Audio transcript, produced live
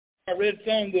our red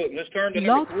phone book. Let's turn to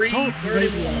number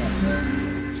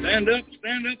 331. Stand up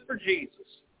for Jesus.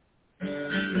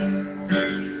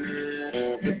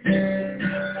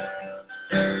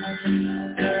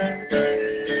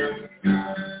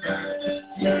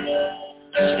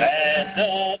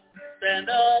 Stand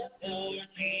up for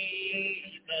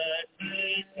Jesus.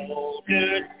 He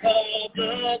soldiers of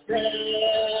the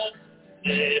cross.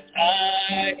 Lift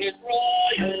high his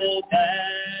royal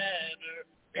banner.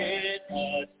 It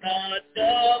was not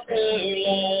suffer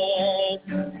lost.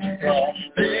 From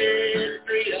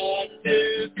victory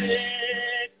unto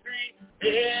victory,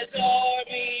 his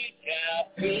army shall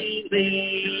we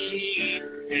lead.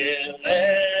 Till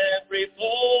every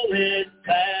foe is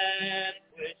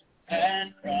vanquished,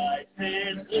 and Christ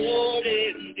is Lord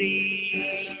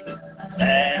indeed.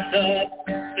 Stand up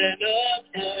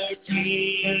for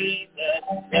Jesus,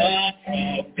 the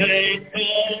trumpet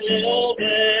call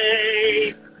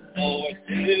obey. For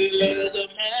to the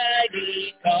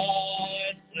mighty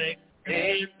conflict,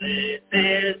 in this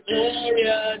is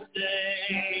glorious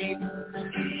day.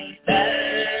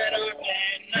 That our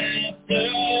men now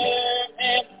serve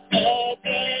him,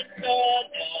 against all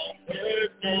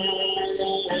numbers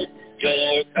known.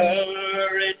 Your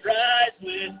courage rise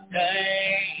with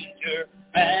danger,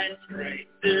 and strength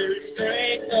to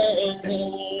strength of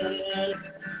old.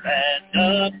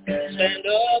 Stand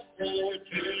up for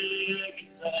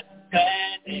Jesus,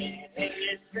 and in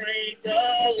his strength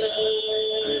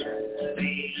alone.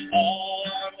 The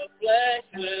arm of flesh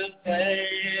will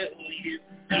fail you,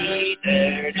 he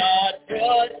dare not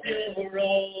trust your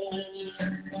own.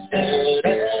 Put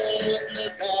on the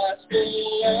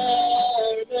gospel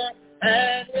armor,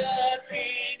 and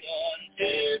watching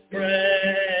unto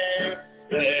prayer,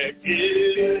 where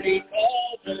duty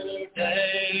calls for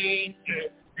danger,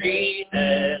 he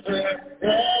never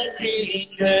running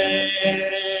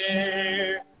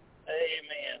there.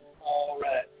 Amen. All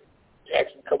right.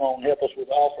 Jackson, come on, help us with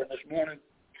the offering this morning.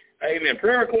 Amen.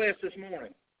 Prayer requests this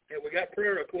morning. Yeah, we got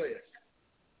prayer requests.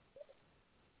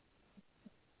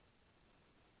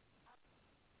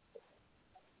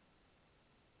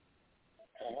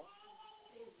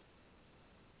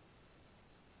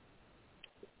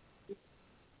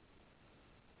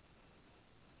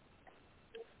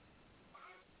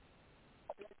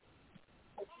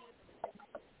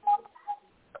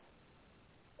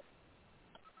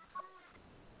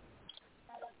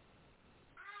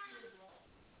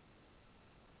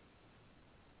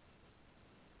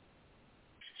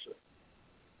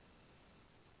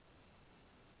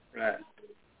 Right.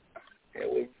 Yeah,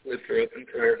 we lift her up in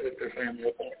prayer, lift her family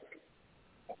up in prayer.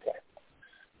 Okay.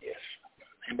 Yes.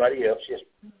 Anybody else? Yes.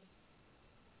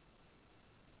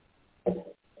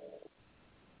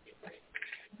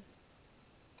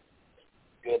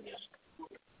 Goodness.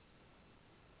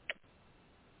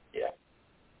 Yeah.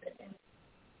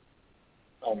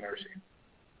 Oh, mercy.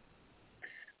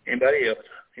 Anybody else?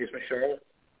 Yes, Miss Charlotte?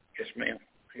 Yes, ma'am.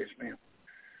 Yes, ma'am.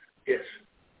 Yes.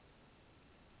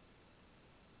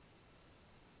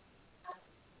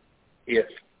 Yes.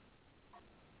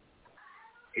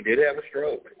 He did have a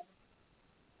stroke.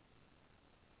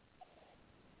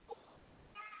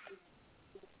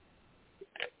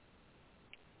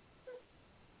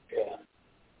 Yeah.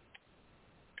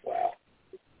 Wow.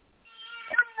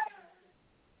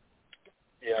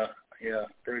 Yeah.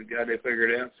 Pretty God they figured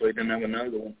it out so he didn't have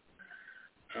another one.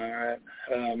 All right.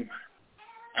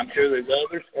 I'm sure there's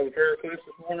others of the prayer requests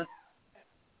this morning.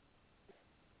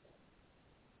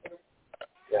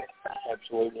 Yeah,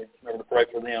 absolutely. Remember to pray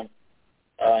for them.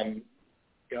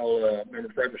 Remember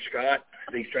to pray for Scott.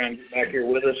 He's trying to get back here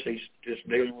with us. He's just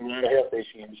dealing with a lot of health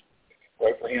issues.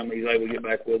 Pray for him. He's able to get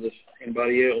back with us.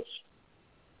 Anybody else?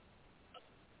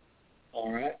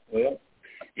 All right. Well,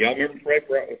 y'all remember to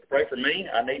pray for me.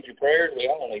 I need your prayers. We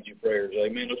all need your prayers.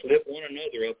 Amen. Let's lift one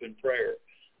another up in prayer.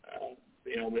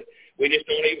 But we just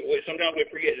don't even, sometimes we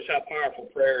forget just how powerful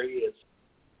prayer is.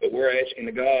 But we're asking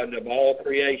the God of all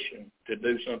creation to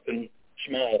do something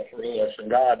small for us, and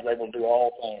God's able to do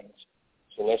all things.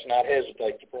 So let's not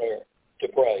hesitate to pray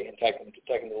and take them to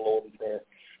the Lord in prayer.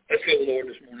 Let's go to the Lord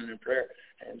this morning in prayer.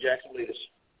 And Jackson, lead us.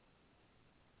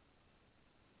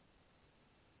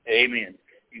 Amen.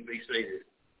 You can be seated.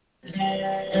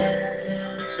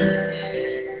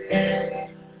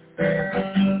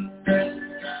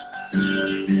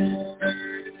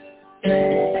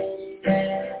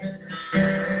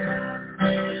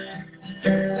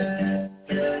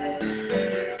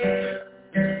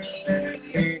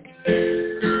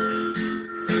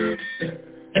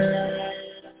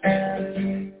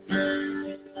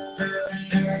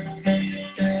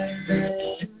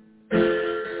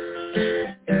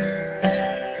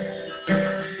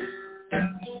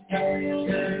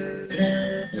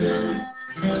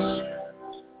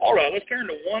 let's turn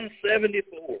to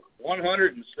 174.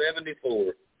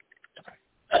 174.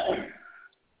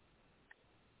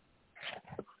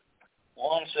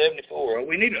 174.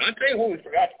 We need. I tell you what, we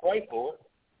forgot to pray for.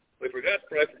 We forgot to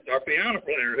pray for our piano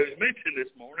player who's mentioned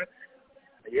this morning.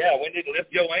 Yeah, we need to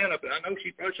lift Joanne up. I know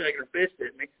she's probably shaking her fist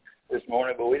at me this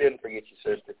morning, but we didn't forget you,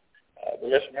 sister. But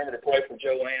let's remember to pray for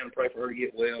Joanne, pray for her to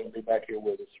get well and be back here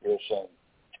with us real soon.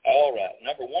 All right,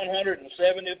 number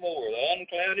 174, the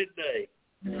unclouded day.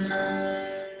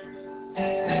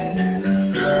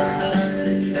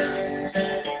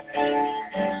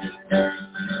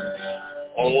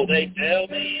 Oh, they tell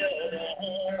me of a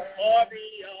home far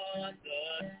beyond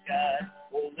the sky.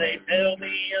 Oh, they tell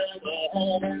me of a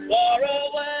home far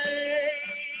away.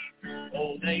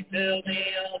 Oh, they tell me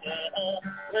of a home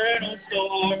where no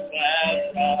storm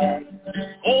clouds rise.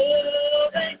 Oh,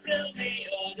 they tell me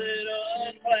of that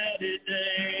unclouded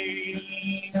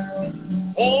day.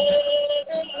 Oh,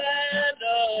 the land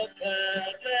of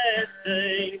cloudless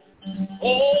day.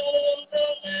 Oh, the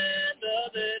land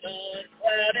of that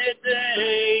unclouded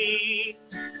day.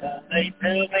 Oh, they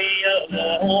tell me of the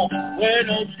home where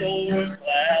no storm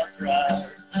clouds rise.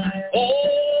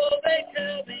 Oh, they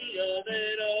tell me of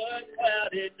that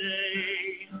unclouded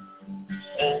day.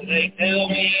 Oh, they tell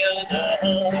me of the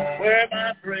home where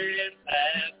my friends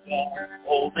have gone.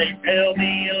 Oh, they tell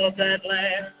me of that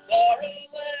land far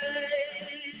away,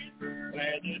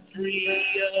 where the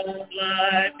tree of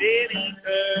life in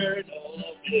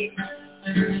eternal bloom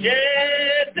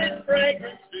sheds its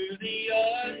fragrance through the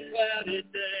unclouded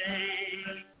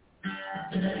day.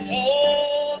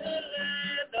 Oh, the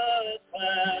land of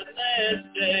cloudless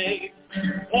day.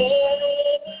 Oh,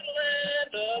 the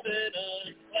land of an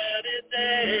unclouded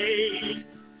day.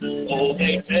 Oh,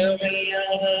 they tell me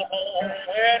of a home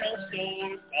where no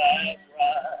storm clouds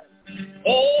rise.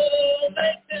 Oh,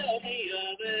 they tell me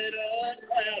of an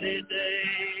unclouded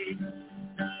day.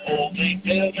 Oh, they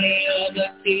tell me of the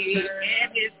King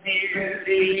and his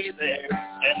beauty there.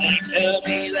 And they tell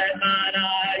me that mine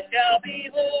eyes shall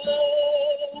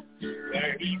behold,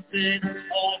 where he sits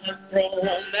on the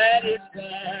throne that is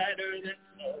brighter than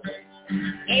snow.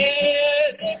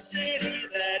 In the city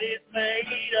that is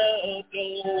made of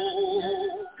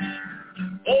gold.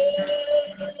 Oh,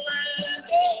 the land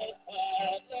of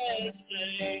cloudless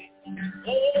day.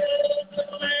 Oh, the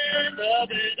land of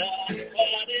an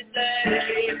unclouded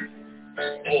day.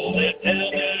 Oh, they tell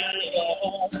me of a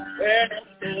home where no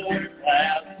storm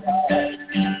clouds rise.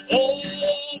 Oh,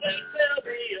 they tell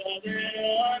me of an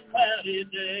unclouded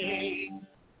day.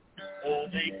 Oh,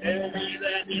 they tell me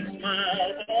that he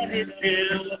smiles on his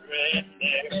children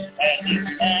there, and he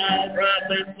smiles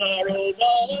brightly sorrows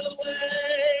all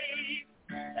away.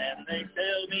 And they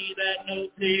tell me that no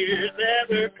tears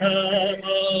ever come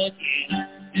again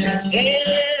in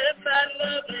that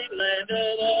lovely land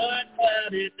of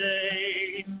unclouded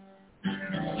day.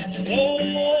 Oh,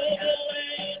 the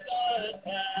land of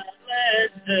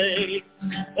cloudless day.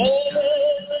 Oh,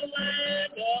 the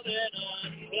land of an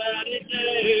unclouded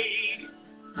day.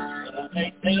 Oh, they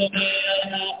tell me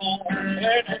of a home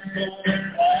where the storm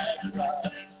clouds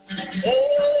rise.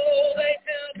 Oh, they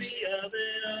tell me of an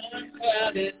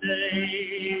unclouded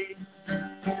day.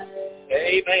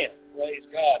 Amen. Praise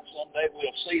God. Someday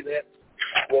we'll see that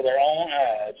with our own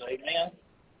eyes. Amen.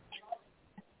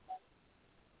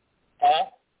 Huh?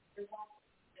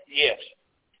 Yes.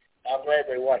 I'm glad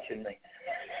they're watching me.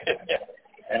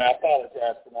 And I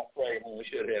apologize for not praying when we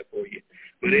should have for you.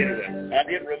 But anyway, I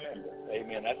did remember.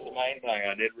 Amen. That's the main thing.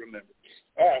 I did remember.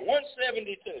 All right,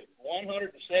 172.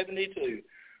 172.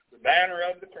 The banner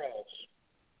of the cross.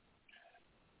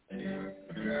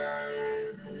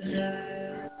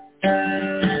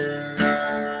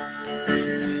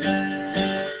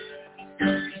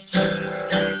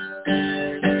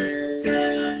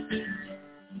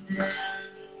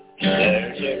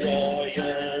 There's a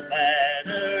royal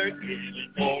banner given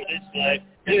for this flag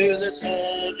to the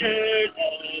soldiers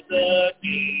of the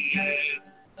King.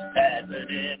 As an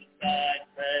inside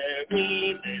prayer we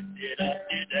lift it up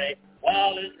today,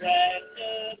 while his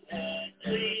ransom ones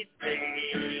we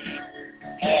sing.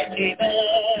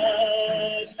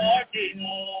 Marching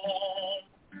on,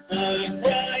 we'll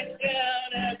write down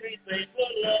every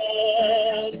faithful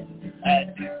love, as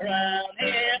we crown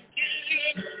him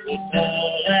King, we'll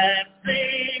call and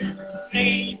sing,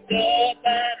 neath the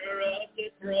banner of the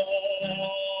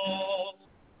cross.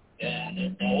 And the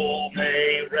foe may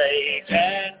rage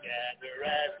and gather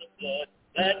as the flood,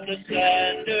 let the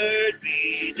standard be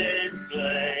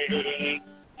displayed.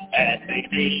 And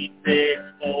beneath its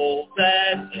folds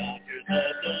as soldiers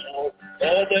of the Lord,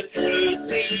 for the truth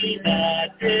be not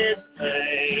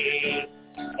dismayed.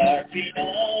 Marching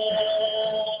on,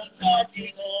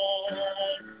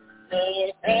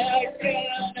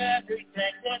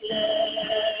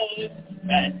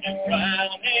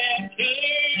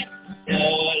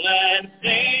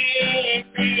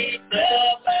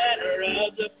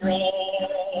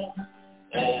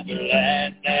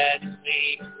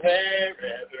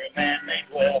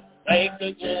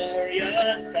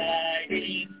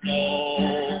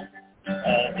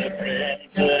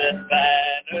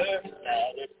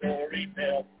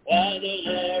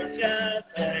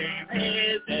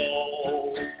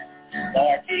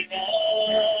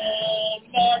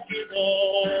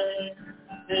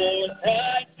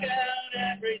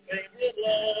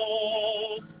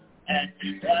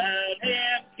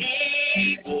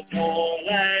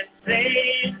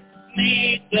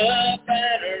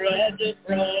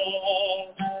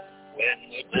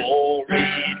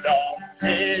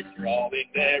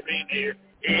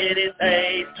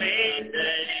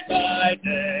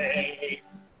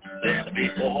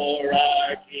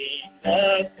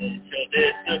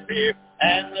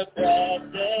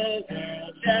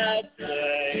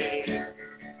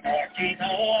 Marching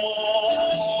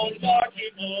on,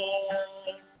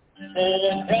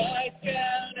 for Christ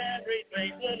down every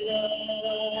faithful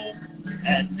love,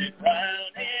 and to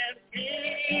crown him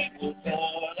king for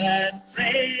that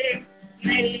sing,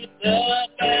 neath the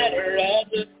banner of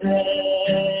the cross.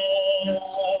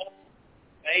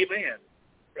 Amen.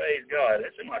 Praise God.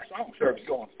 That's in my song service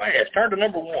going fast. Turn to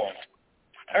number 1.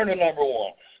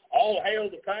 All hail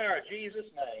the power of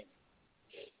Jesus' name.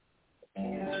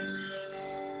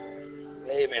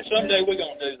 Amen. Someday we're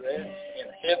going to do that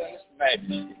in heaven's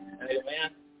majesty.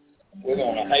 Amen. We're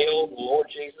going to hail the Lord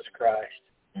Jesus Christ.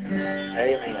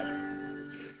 Amen.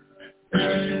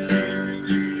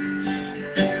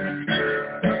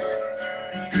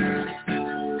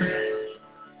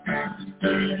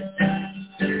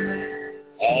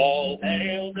 All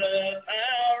hail the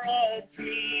power of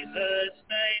Jesus'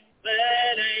 name.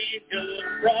 Let angels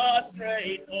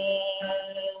prostrate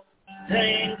fall.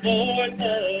 Bring forth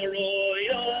the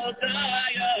royal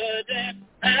diadem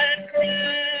and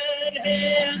crown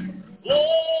him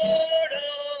Lord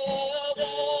of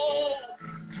all.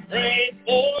 Bring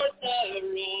forth the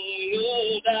royal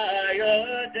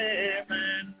diadem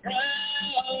and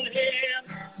crown him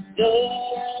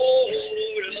Lord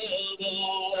of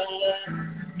all.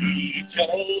 He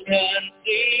chosen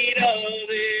seed of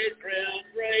Israel's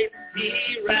race, he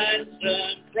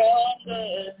ransomed from the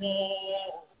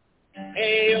fall.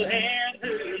 Hail him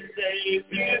who saved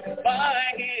you by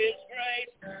his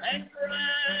grace, and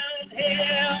crown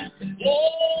him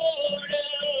Lord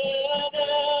of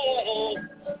all.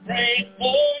 Bring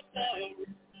forth the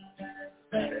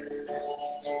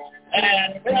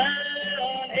and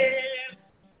crown him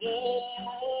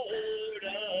Lord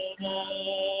of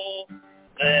all.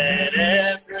 Let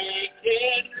every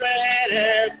kindred,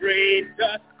 every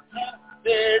tongue,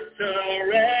 this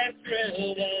surrender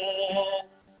all.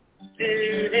 To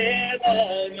him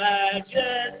all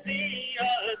majesty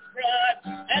ascribe,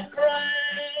 and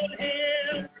crown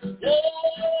him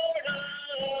Lord of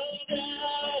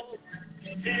all.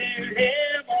 To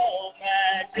him all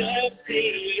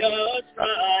majesty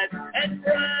ascribe, and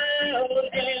crown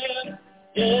him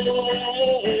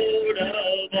Lord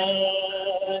of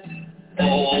all.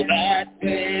 All that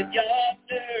with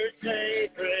yonder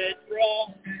sacred throng,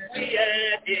 we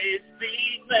at his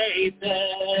feet may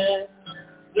fall.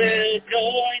 We'll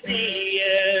join the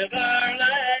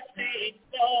everlasting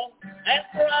song and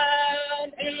crown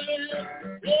him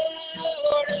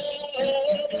Lord of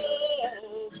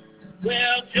all.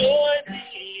 We'll join the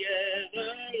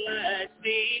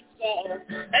everlasting song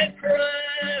and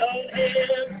crown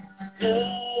him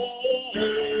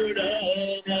Lord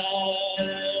of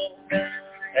all.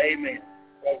 Amen.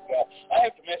 Praise God. I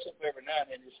have to mess up every now and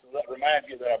then just to remind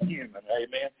you that I'm human.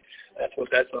 Amen. That's what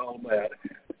that's all about.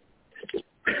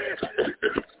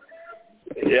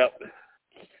 Yep.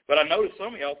 But I noticed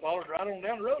some of y'all followed right on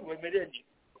down the road with me, didn't you?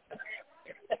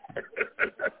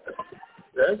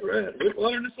 That's right.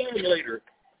 We'll learn to sing later.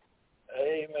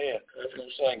 Amen. I was going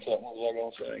to sing something. What was I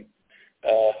going to sing?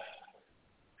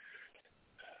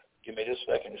 Give me just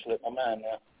a second to slip my mind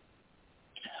now.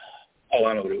 Oh, I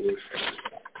know what it was.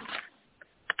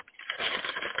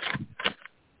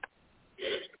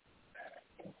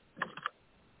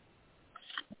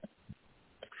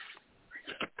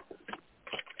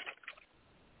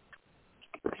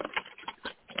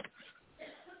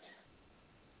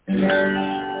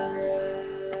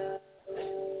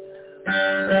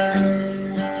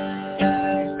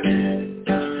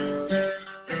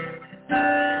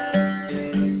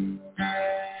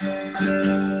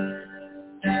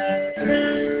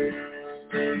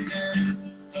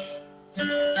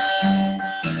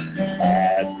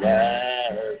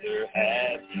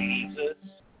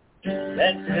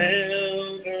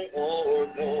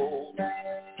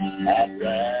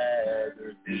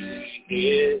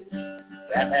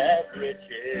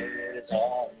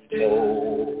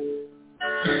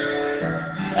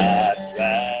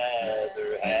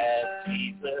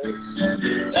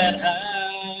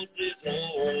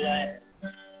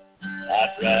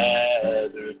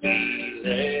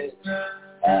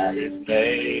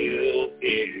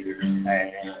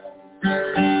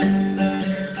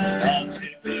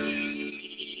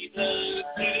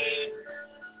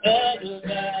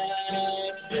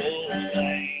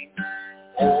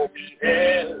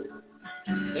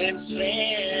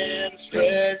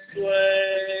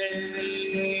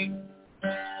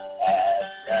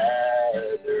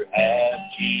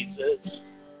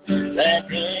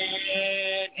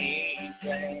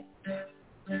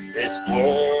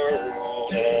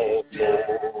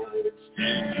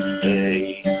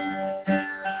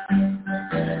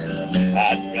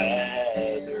 I'd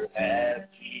rather have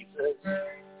Jesus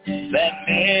than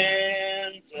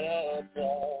men's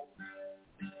applause.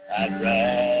 I'd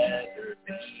rather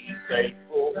be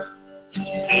faithful to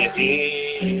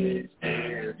His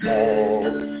dear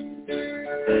cause.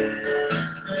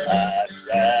 I'd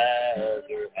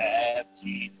rather have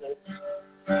Jesus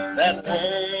than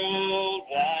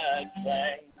worldwide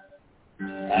fame.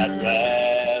 I'd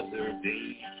rather be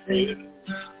true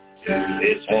to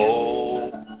His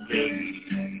holy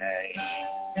name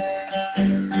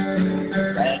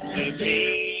than to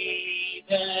be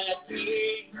that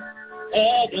king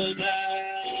of the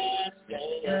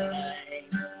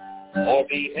mastermind, or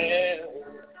be held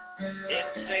in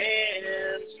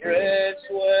sin's stretched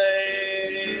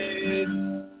way.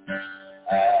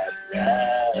 I'd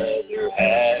rather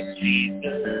have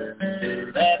Jesus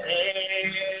than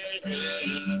anything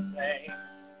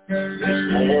this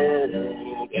world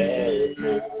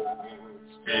affords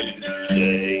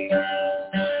today.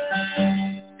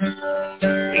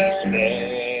 He's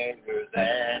better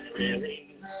than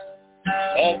lilies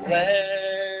of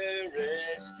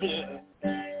rarest bloom.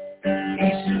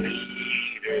 He's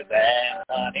sweeter than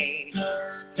honey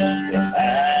from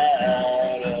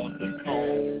out of the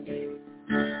comb.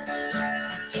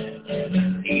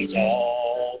 He's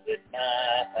all that my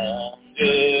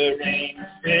hungering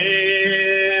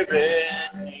spirit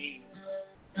needs.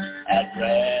 I'd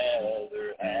rather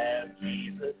have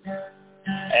Jesus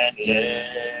and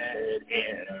let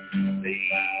Him be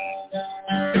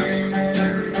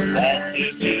than to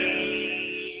be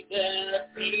the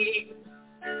king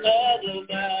of the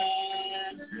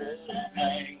mastermind,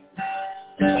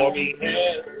 or be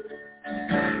held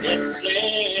in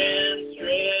sin's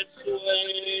stretched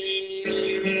way.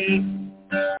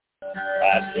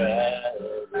 I'd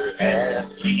rather have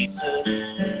Jesus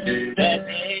than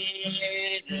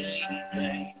anything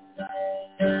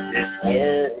this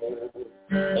world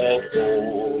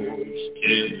affords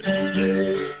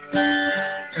today.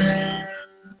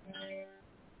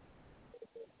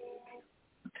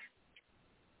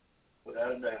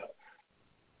 Without a doubt.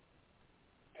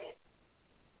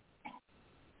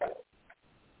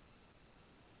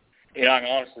 You know, I can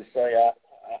honestly say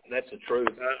that's the truth.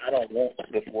 I don't want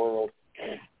this world.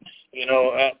 You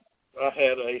know, I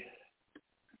had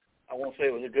I won't say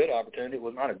it was a good opportunity. It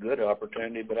was not a good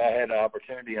opportunity, but I had an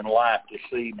opportunity in life to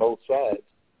see both sides.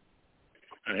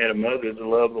 I had a mother that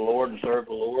loved the Lord and served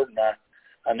the Lord, and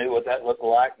I knew what that looked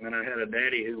like. And then I had a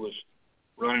daddy who was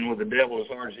running with the devil as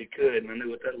hard as he could, and I knew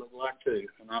what that looked like too.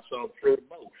 And I saw the fruit of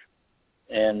both.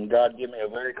 And God gave me a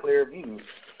very clear view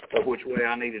of which way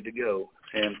I needed to go.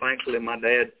 And thankfully, my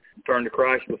dad turned to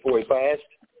Christ before he passed.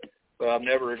 But I've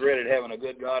never regretted having a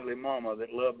good, godly mama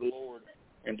that loved the Lord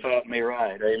and taught me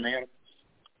right. Amen.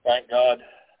 Thank God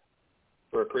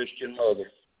for a Christian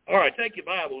mother. All right, take your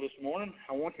Bible this morning.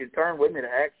 I want you to turn with me to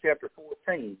Acts chapter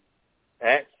 14.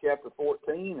 Acts chapter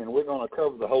 14, and we're going to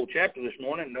cover the whole chapter this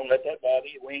morning. Don't let that bother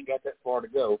you. We ain't got that far to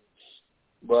go.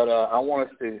 But I want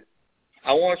us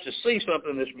to see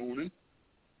something this morning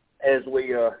as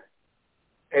we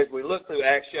look through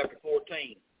Acts chapter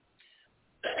 14.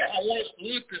 I want us to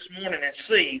look this morning and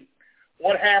see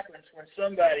what happens when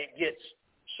somebody gets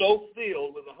so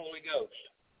filled with the Holy Ghost.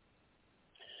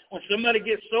 When somebody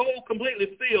gets so completely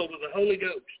filled with the Holy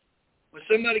Ghost, when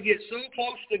somebody gets so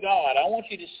close to God, I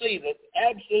want you to see that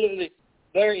absolutely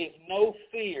there is no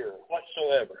fear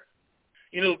whatsoever.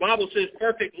 You know, the Bible says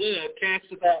perfect love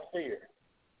casteth out fear.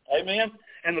 Amen?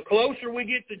 And the closer we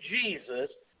get to Jesus,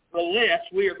 the less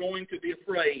we are going to be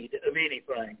afraid of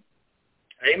anything.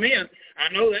 Amen. I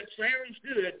know that sounds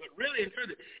good, but really and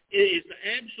truly, it is the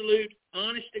absolute,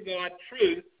 honest-to-God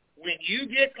truth. When you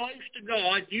get close to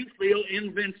God, you feel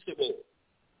invincible.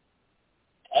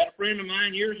 I had a friend of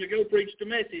mine years ago preached a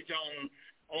message on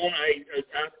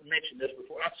I've mentioned this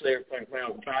before. I've said everything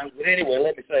 1,000 times, but anyway,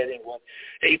 let me say it anyway.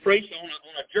 He preached on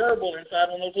a gerbil inside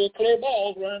one of those little clear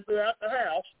balls running throughout the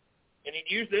house. And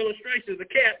he'd used the illustration of the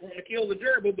cat wanting to kill the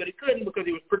gerbil, but he couldn't because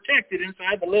he was protected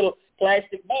inside the little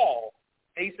plastic ball.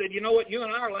 He said, you know what, you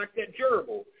and I are like that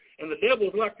gerbil. And the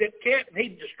devil's like that cat, and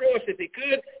he'd destroy us if he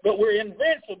could, but we're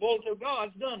invincible until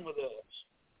God's done with us.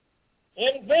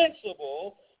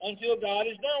 Invincible until God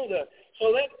is done with us.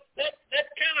 So that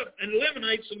kind of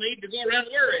eliminates the need to go around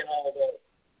worrying all day.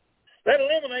 That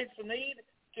eliminates the need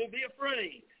to be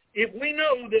afraid. If we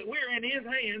know that we're in His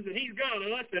hands and He's got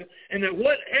us, and that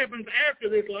what happens after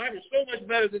this life is so much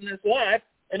better than this life,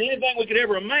 and anything we could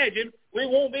ever imagine, we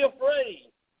won't be afraid.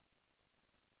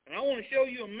 And I want to show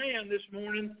you a man this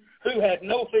morning who had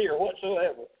no fear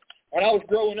whatsoever. When I was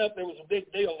growing up, there was a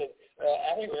big deal that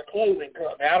I think it was a clothing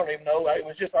company. I don't even know. It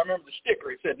was just, I remember the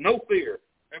sticker. It said, no fear.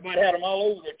 Everybody had them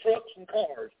all over their trucks and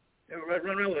cars. They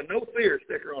run around with a no fear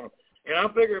sticker on them. And I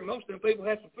figure most of them people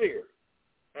have some fear.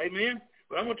 Amen?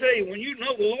 But I'm going to tell you, when you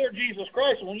know the Lord Jesus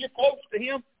Christ, when you're close to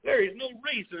him, there is no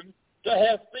reason to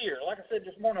have fear. Like I said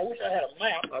this morning, I wish I had a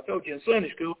map. I told you in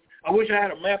Sunday school, I wish I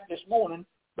had a map this morning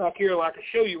back here where I could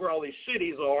show you where all these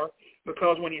cities are,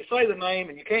 because when you say the name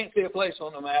and you can't see a place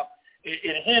on the map,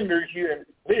 it hinders you in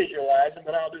visualizing,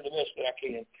 but I'll do the best that I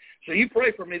can. So you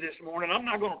pray for me this morning. I'm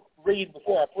not going to read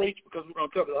before I preach because we're going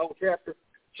to cover the whole chapter.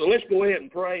 So let's go ahead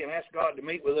and pray and ask God to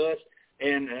meet with us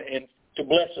and to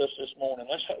bless us this morning.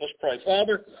 Let's pray.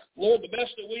 Father, Lord, the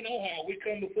best that we know how, we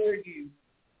come before you.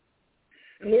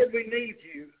 And Lord, we need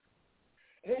you.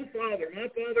 Oh, Father, my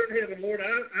Father in heaven, Lord,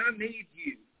 I need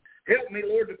you. Help me,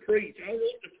 Lord, to preach. I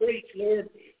want to preach, Lord,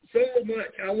 so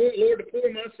much. I want, Lord, to pour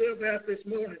myself out this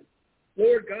morning.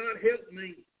 Lord God, help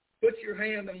me. Put your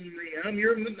hand on me. I'm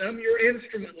your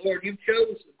instrument, Lord. You've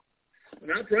chosen.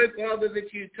 And I pray, Father,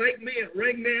 that you take me and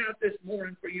wring me out this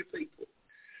morning for your people.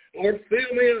 Lord,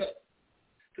 fill me up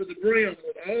to the brim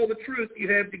with all the truth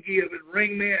you have to give and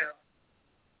wring me out.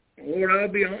 Lord,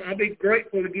 I'll be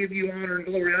grateful to give you honor and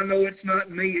glory. I know it's not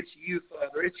me, it's you,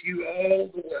 Father. It's you all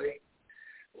the way.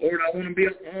 Lord, I want to be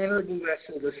an honorable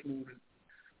vessel this morning.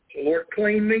 So, Lord,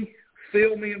 clean me,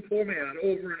 fill me, and pour me out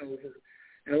over and over.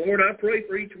 And, Lord, I pray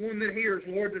for each one that hears,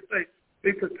 Lord, that they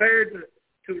be prepared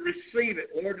to receive it,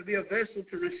 Lord, to be a vessel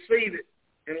to receive it.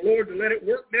 And, Lord, to let it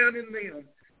work down in them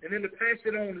and then to pass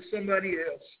it on to somebody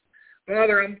else.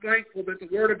 Father, I'm thankful that the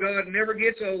Word of God never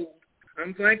gets old.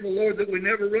 I'm thankful, Lord, that we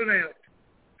never run out.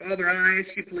 Father, I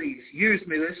ask you, please, use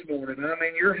me this morning. I'm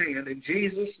in your hand in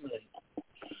Jesus' name.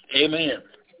 Amen.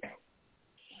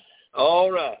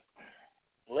 All right.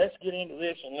 Let's get into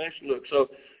this and let's look. So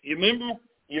you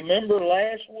remember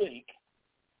last week?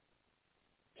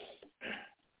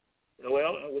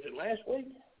 Well, was it last week?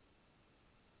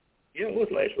 Yeah, it was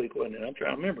last week, wasn't it? I'm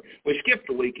trying to remember. We skipped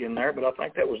a week in there, but I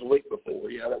think that was the week before.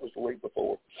 Yeah, that was the week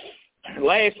before.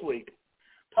 Last week,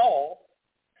 Paul,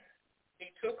 he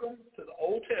took them to the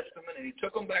Old Testament, and he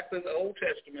took them back to the Old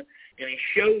Testament, and he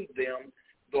showed them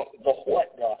the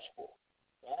what gospel,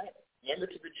 right? Remember,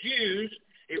 to the Jews,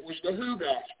 it was the who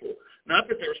gospel. Not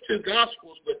that there was two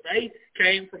gospels, but they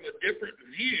came from a different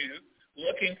view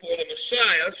looking for the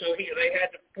Messiah, so they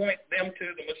had to point them to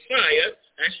the Messiah.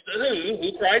 That's the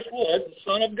who Christ was, the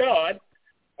Son of God.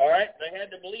 All right, they had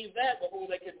to believe that before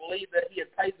they could believe that he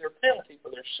had paid their penalty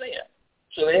for their sin.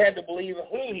 So they had to believe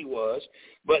who he was.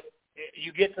 But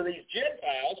you get to these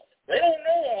Gentiles, they don't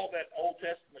know all that Old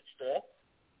Testament stuff.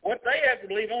 What they have to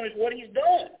believe on is what he's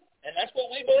done. And that's what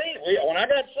we believe. When I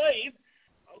got saved,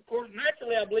 of course,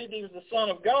 naturally I believed he was the Son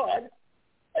of God.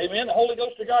 Amen. The Holy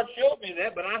Ghost of God showed me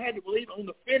that, but I had to believe on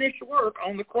the finished work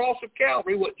on the cross of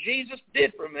Calvary, what Jesus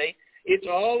did for me. It's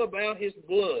all about his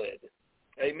blood.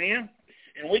 Amen.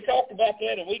 And we talked about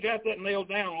that, and we got that nailed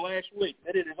down last week,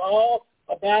 that it is all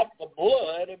about the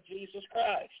blood of Jesus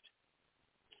Christ.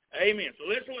 Amen. So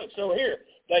let's look. So here,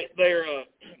 they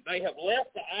have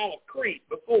left the Isle of Crete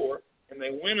before, and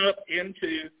they went up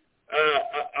into,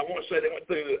 I want to say they went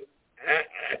through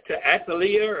to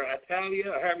Attalia, or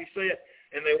however you say it,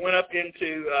 and they went up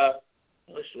into,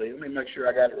 let's see, let me make sure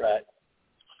I got it right.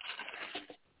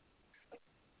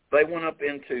 They went up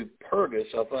into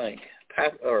Pergus, I think.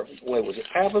 Was it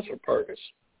Paphos or Pergus?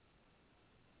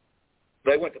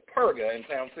 They went to Perga in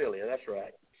Pamphylia, that's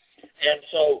right. And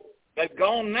so they've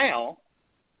gone now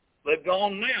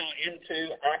into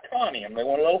Iconium. They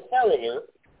went a little further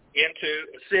into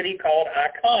a city called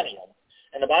Iconium.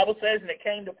 And the Bible says, and it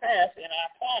came to pass in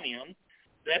Iconium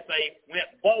that they went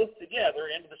both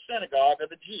together into the synagogue of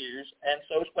the Jews, and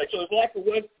so spake. So it's like it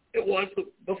was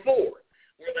before,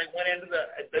 where they went into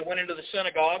the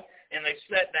synagogue and they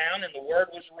sat down and the word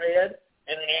was read,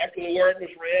 and then after the word was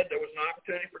read, there was an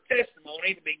opportunity for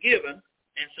testimony to be given,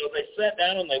 and so they sat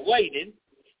down and they waited,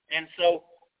 and so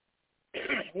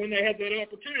when they had that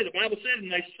opportunity, the Bible says,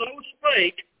 and they so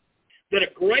spake that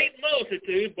a great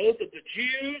multitude, both of the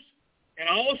Jews and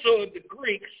also of the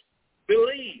Greeks,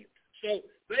 believed. So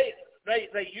they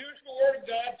used the Word of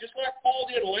God just like Paul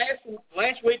did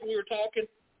last week we were talking.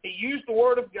 He used the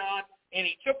Word of God, and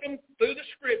he took them through the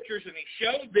Scriptures, and he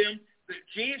showed them that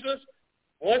Jesus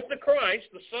was the Christ,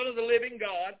 the Son of the living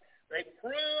God. He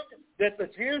proved that the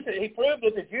Jews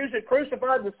had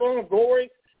crucified the Son of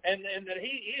glory, and that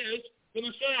he is the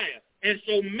Messiah. And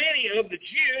so many of the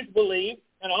Jews believed,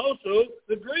 and also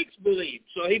the Greeks believed.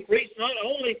 So he preached not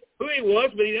only who he was,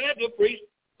 but he had to preach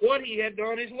what he had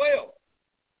done as well.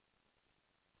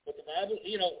 But the Bible,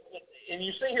 and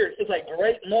you see here, it says a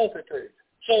great multitude.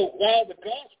 So while the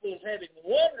gospel is having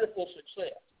wonderful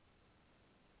success,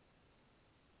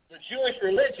 the Jewish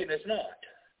religion is not.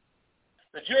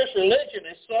 The Jewish religion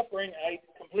is suffering a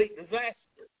complete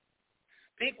disaster.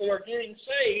 People are getting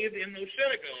saved in those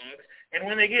synagogues, and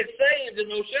when they get saved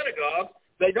in those synagogues,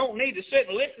 they don't need to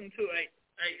sit and listen to a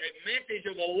message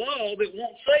of a law that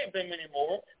won't save them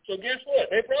anymore. So guess what?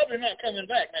 They're probably not coming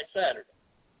back next Saturday.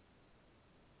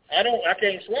 I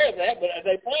can't swear that, but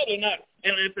they probably not.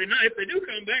 And if they do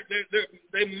come back,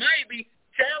 they may be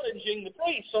challenging the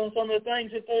priests on some of the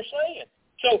things that they're saying.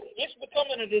 So it's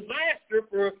becoming a disaster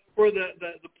for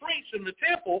the priests in the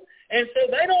temple, and so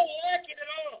they don't like it at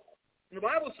all. And the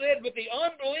Bible said, but the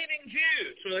unbelieving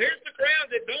Jews, so here's the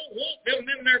crowd that don't want them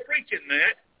in there preaching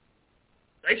that,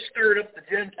 they stirred up the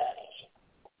Gentiles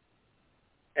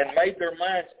and made their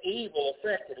minds evil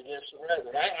affected against the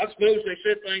brethren. I suppose they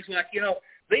said things like,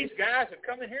 these guys have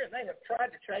come in here and they have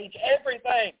tried to change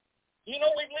everything. We've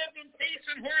lived in peace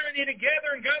and harmony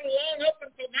together and got along up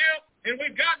until now, and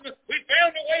we found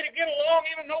a way to get along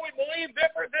even though we believe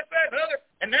different, this, that, and other.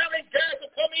 And now these guys have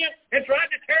come in and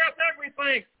tried to tear up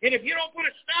everything. And if you don't put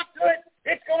a stop to it,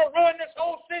 it's going to ruin this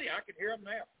whole city. I can hear them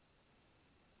now.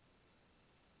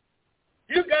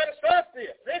 You've got to stop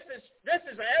this. This is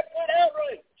absolute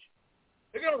outrage.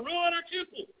 They're going to ruin our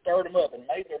temple. Stirred them up and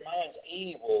made their minds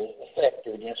evil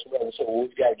affected against the brother. So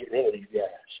we've got to get rid of these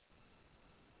guys.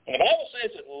 And the Bible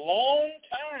says that long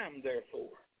time,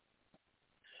 therefore,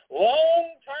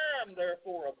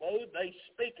 abode they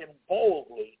speaking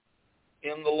boldly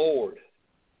in the Lord.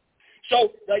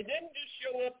 So they didn't just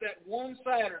show up that one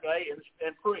Saturday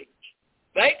and preach.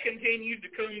 They continued to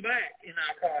come back in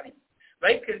Iconium.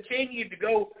 They continued to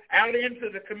go out into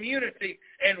the community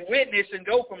and witness and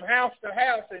go from house to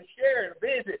house and share and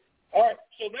visit. All right,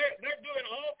 so they're doing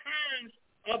all kinds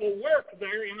of a work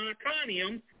there in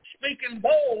Iconium, speaking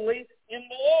boldly in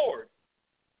the Lord.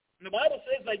 And the Bible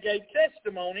says they gave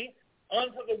testimony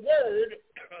unto the word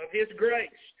of his grace,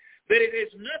 that it has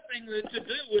nothing to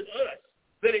do with us,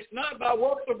 that it's not by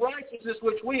works of righteousness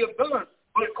which we have done,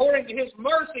 but according to his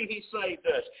mercy he saved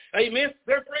us. Amen?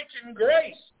 They're preaching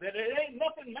grace, that it ain't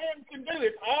nothing man can do.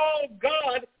 It's all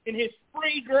God in his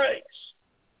free grace.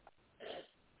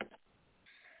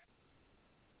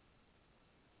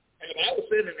 And the Bible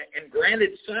said, and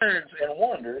granted signs and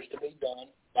wonders to be done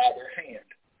by their hand.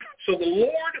 So the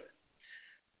Lord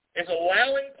is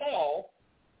allowing Paul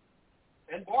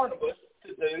and Barnabas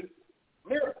to do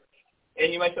miracles.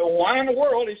 And you may say, well, why in the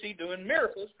world is he doing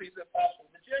miracles if he's the apostle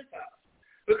of the Gentiles?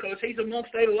 Because he's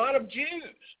amongst a lot of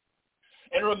Jews.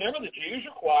 And remember, the Jews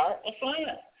require a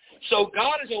sign. So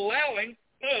God is allowing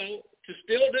Paul to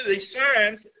still do these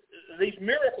signs, these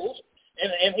miracles,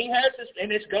 and he has this,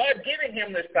 and it's God giving him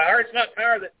this power. It's not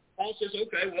power that Paul says,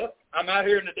 okay, well, I'm out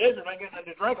here in the desert, I ain't got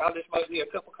nothing to drink, I'll just make me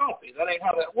a cup of coffee. That ain't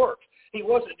how that works. He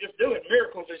wasn't just doing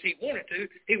miracles as he wanted to.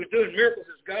 He was doing miracles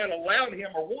as God allowed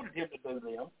him or wanted him to do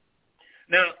them.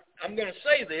 Now, I'm going to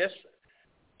say this,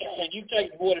 and you take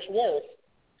it for what it's worth,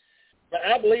 but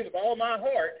I believe with all my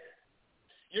heart.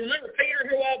 You remember Peter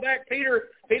here a while back? Peter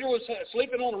was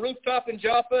sleeping on a rooftop in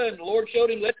Joppa, and the Lord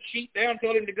showed him, let the sheep down,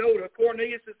 told him to go to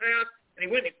Cornelius' house, and he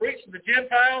went and he preached to the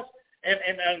Gentiles, and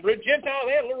Gentiles,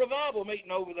 they had a little revival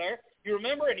meeting over there. You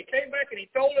remember? And he came back and he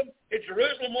told them in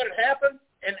Jerusalem what had happened,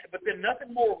 but then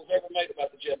nothing more was ever made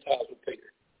about the Gentiles with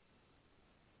Peter.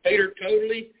 Peter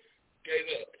totally gave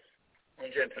up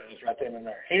on Gentiles right then and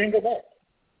there. He didn't go back.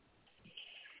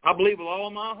 I believe with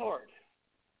all my heart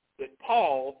that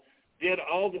Paul did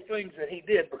all the things that he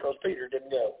did because Peter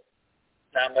didn't go.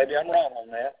 Now, maybe I'm wrong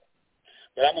on that,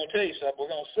 but I'm going to tell you something.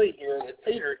 We're going to see here that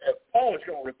Paul is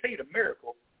going to repeat a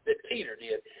miracle that Peter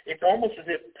did. It's almost as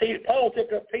if Paul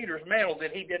took up Peter's mantle that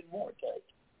he didn't want to take.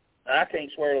 Now, I can't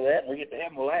swear to that, and we get to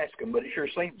heaven, we'll ask him, but it sure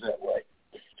seems that way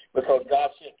because God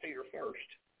sent Peter first.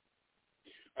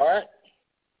 All right?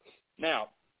 Now,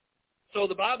 so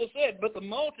the Bible said, but the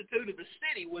multitude of the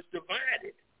city was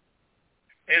divided,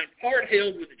 and part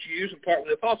held with the Jews and part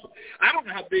with the apostles. I don't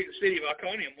know how big the city of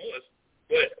Iconium was,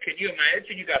 but can you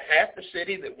imagine? You got half the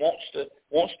city that wants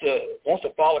to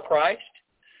follow Christ,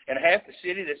 and half the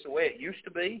city that's the way it used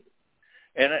to be.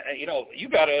 And you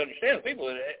got to understand the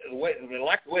people that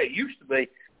like the way it used to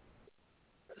be.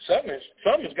 Something's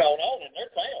going on in their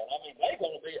town. I mean, they're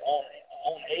going to be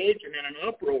on edge and in an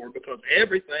uproar because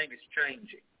everything is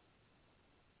changing.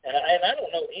 And I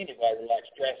don't know anybody that likes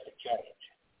drastic change.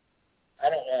 I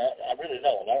really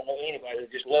don't. I don't know anybody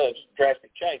that just loves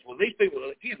drastic change. Well, these people,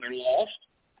 again, they're lost.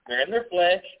 They're in their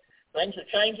flesh. Things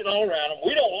are changing all around them.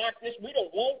 We don't like this. We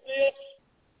don't want this.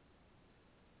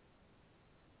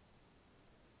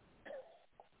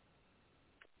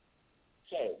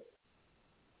 So,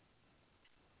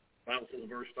 Bible says in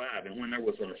verse 5, and when there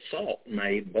was an assault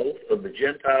made both of the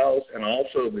Gentiles and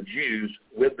also the Jews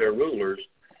with their rulers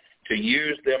to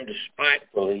use them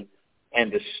despitefully and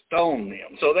to stone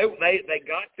them. So they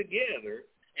got together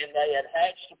and they had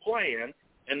hatched a plan,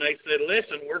 and they said,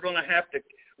 listen, we're going to have to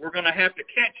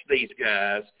catch these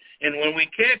guys, and when we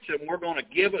catch them, we're going to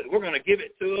give it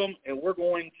to them, and we're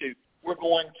going to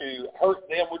hurt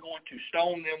them, we're going to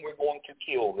stone them, we're going to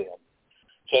kill them.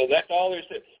 So that's all there is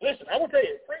to it. Listen, I will tell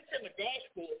you, preaching the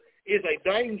gospel is a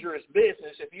dangerous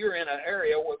business if you're in an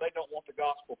area where they don't want the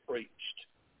gospel preached.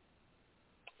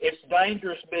 It's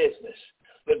dangerous business.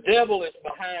 The devil is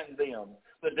behind them.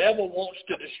 The devil wants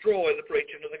to destroy the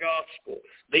preaching of the gospel.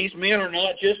 These men are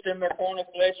not just in their carnal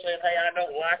flesh saying, hey, I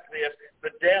don't like this.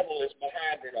 The devil is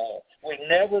behind it all. We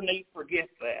never need to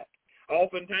forget that.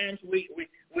 Oftentimes we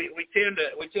tend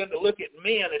to look at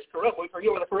men as corrupt. We forget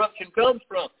where the corruption comes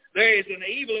from. There is an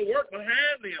evil at work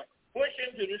behind them,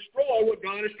 pushing to destroy what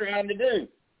God is trying to do.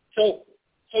 So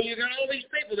you got all these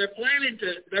people. They're planning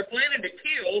to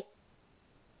kill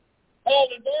Paul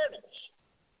and Barnabas,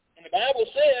 and the Bible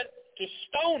said to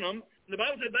stone them. And the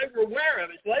Bible said they were aware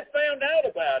of it, so they found out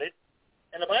about it.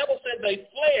 And the Bible said they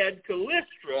fled to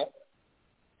Lystra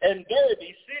and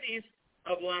Derbe, cities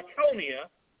of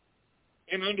Lycaonia,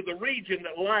 and under the region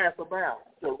that lieth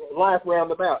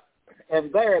round about.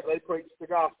 And there they preached the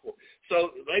gospel.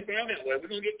 So they found out, well, we're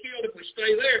going to get killed if we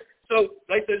stay there. So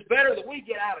they said, it's better that we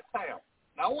get out of town.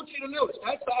 Now, I want you to notice,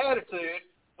 that's the attitude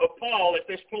of Paul at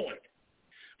this point.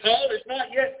 Paul is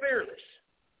not yet fearless,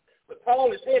 but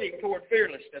Paul is heading toward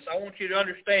fearlessness. I want you to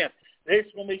understand, there's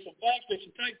going to be some things that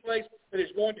should take place that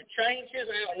is going to change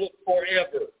his outlook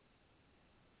forever.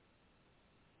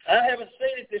 I haven't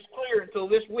seen it this clear until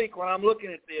this week when I'm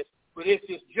looking at this, but it's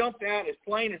just jumped out as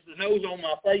plain as the nose on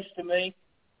my face to me.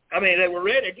 I mean, they were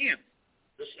ready again.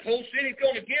 The whole city's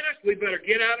going to get us. We better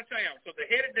get out of town. So they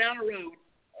headed down the road,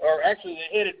 or actually they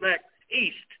headed back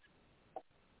east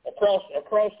across the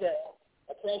countryside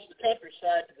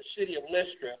to the city of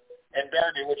Lystra and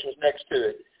Derbe, which was next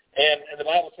to it. And the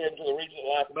Bible said to the region of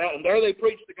life about, and there they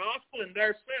preached the gospel, and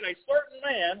there sat a certain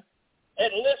man at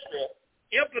Lystra,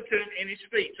 impotent in his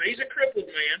feet. So he's a crippled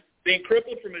man, being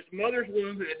crippled from his mother's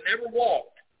womb, who had never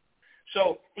walked.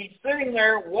 So he's sitting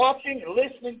there watching and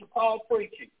listening to Paul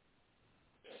preaching.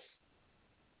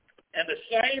 And the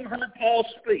same heard Paul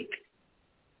speak,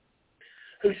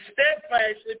 who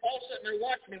steadfastly, Paul's sitting there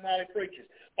watching him while he preaches.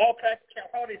 Paul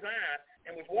caught his eye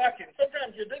and was watching.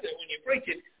 Sometimes you do that when you're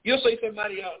preaching. You'll see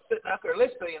somebody sitting out there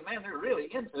listening, and man, they're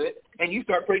really into it, and you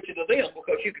start preaching to them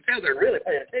because you can tell they're really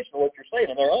paying attention to what you're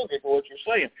saying, and they're hungry for what you're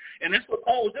saying. And that's what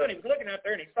Paul was doing. He was looking out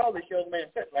there, and he saw this young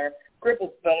man sitting there,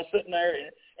 crippled fellow sitting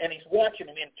there, and he's watching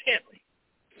him intently.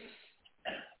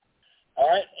 All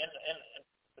right,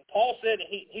 and Paul said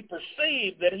he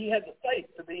perceived that he had the faith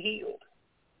to be healed.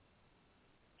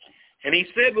 And he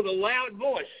said with a loud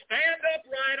voice, stand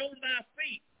upright on thy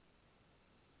feet.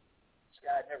 This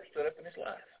guy had never stood up in his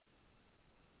life.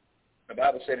 The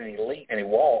Bible said, and he leaped and he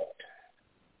walked.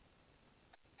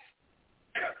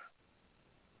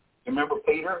 Remember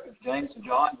Peter, James, and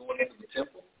John going into the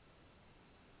temple?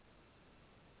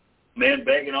 Men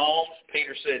begging alms.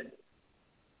 Peter said,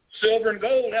 silver and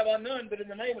gold have I none, but in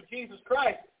the name of Jesus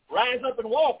Christ, rise up and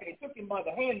walk. And he took him by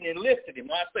the hand and lifted him.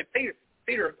 When I say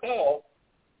Peter and Paul,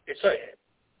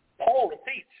 Paul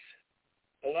repeats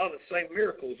a lot of the same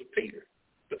miracles of Peter.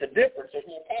 But the difference is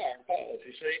more power in Paul's,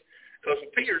 you see. Because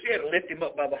with Peter's, he had to lift him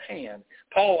up by the hand.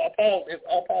 All Paul did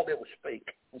was speak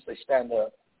and say, stand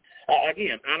up.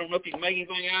 Again, I don't know if you can make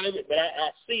anything out of it, but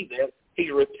I see that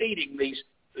he's repeating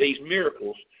these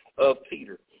miracles of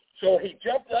Peter. So he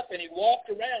jumped up and he walked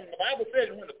around. And the Bible says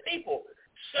when the people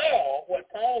saw what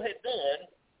Paul had done,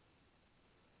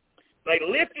 they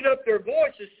lifted up their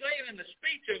voices, saying in the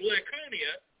speech of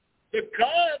Lycaonia, the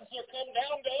gods are come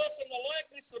down to us in the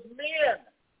likeness of men.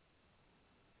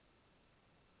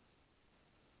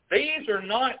 These are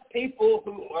not people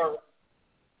who are,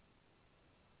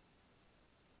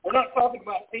 we're not talking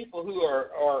about people who are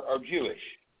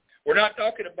Jewish. We're not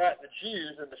talking about the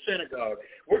Jews in the synagogue.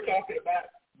 We're talking about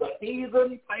the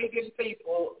heathen, pagan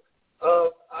people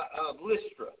of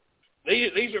Lystra.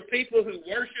 These are people who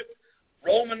worship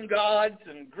Roman gods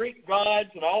and Greek gods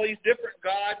and all these different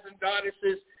gods and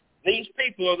goddesses. These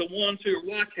people are the ones who are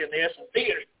watching this. And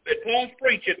Paul's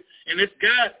preaching, and this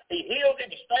guy, he heals him,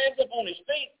 he stands up on his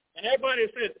feet, and everybody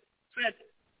said,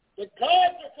 the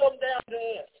gods are come down to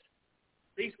us.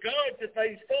 These gods,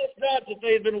 these false gods that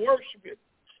they had been worshiping.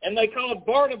 And they called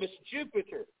Barnabas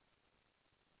Jupiter.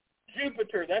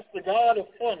 Jupiter, that's the god of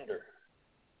thunder.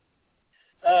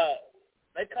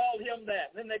 They called him that.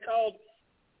 Then they called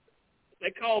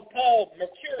they called Paul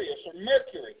Mercurius or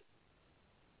Mercury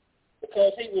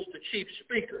because he was the chief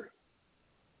speaker.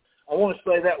 I want to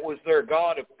say that was their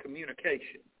god of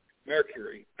communication,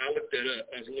 Mercury. I looked that up.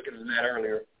 I was looking at that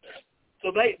earlier.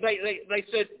 So they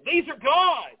said, these are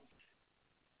gods.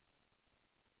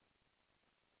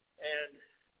 And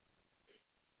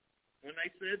when they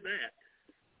said that,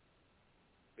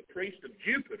 the priest of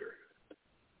Jupiter,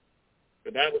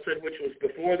 the Bible said, which was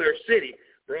before their city,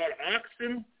 brought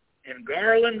oxen and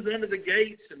garlands under the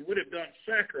gates and would have done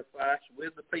sacrifice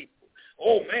with the people.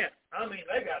 Oh, man, I mean,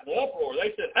 they got an uproar.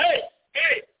 They said, hey,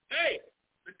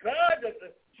 the God of the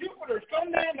Jupiter's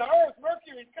come down to earth,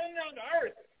 Mercury's come down to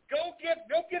earth. Go get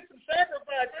some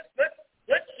sacrifice.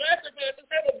 Let's sacrifice.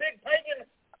 Let's have a big pagan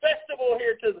festival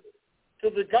here to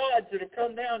the gods that have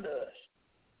come down to us.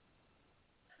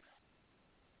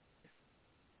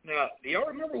 Now, do y'all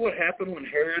remember what happened when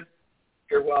Herod,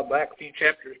 here a while back, a few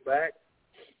chapters back,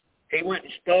 he went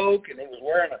and spoke, and he was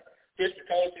wearing sister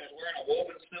told us he was wearing a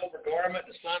woven silver garment.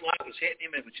 The sunlight was hitting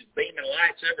him, and it was just beaming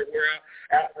lights everywhere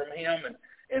out from him.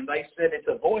 And they said it's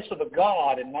the voice of a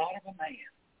God and not of a man.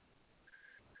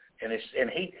 And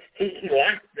he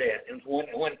liked that. And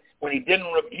when he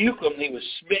didn't rebuke them, he was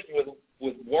smitten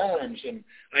with worms, and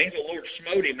the angel of the Lord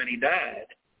smote him, and he died.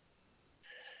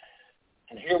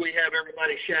 And here we have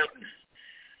everybody shouting,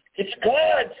 it's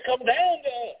God's come down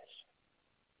to us.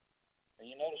 And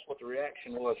you notice what the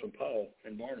reaction was from Paul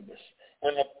and Barnabas.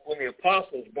 When the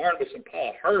apostles, Barnabas and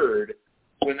Paul,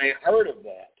 when they heard of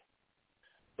that,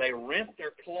 they rent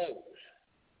their clothes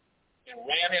and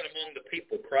ran in among the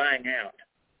people crying out.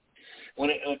 When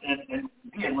they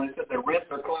said they rent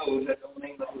their clothes, that don't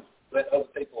mean that other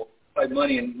people pay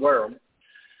money and wear them.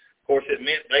 Of course, it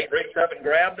meant they reached up and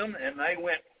grabbed them, and they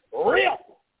went, rip!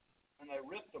 And they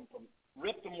ripped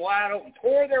them wide open,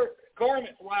 tore their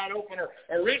garments wide open, or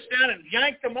reached down and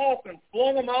yanked them off and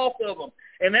flung them off of them.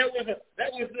 And that was a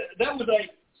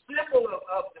symbol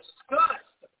of disgust.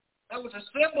 That was a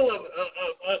symbol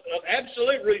of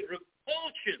absolute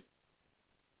repulsion.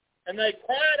 And they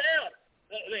cried out.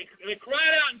 They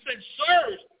cried out and said,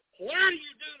 sirs, why do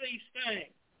you do these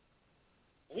things?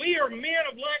 We are men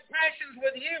of like passions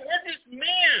with you. We're just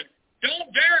men. Don't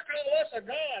dare call us a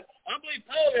God. I believe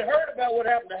Paul had heard about what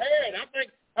happened to Herod. I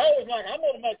think Paul was like, I'm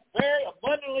going to make very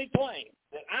abundantly plain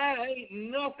that I ain't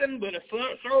nothing but a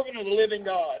servant of the living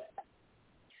God.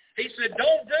 He said,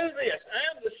 don't do this. I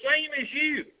am the same as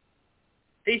you.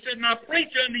 He said, and I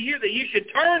preach unto you that you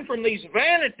should turn from these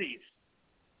vanities.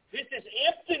 This is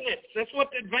emptiness. That's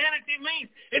what that vanity means.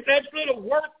 It's absolute a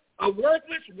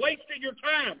worthless waste of your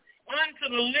time unto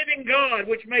the living God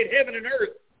which made heaven and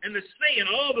earth and the sea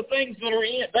and all the things that are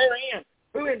therein,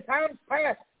 who in times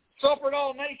past suffered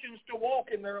all nations to walk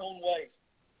in their own ways.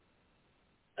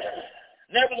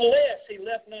 Nevertheless, he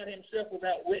left not himself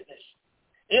without witness,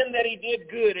 in that he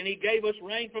did good, and he gave us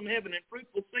rain from heaven and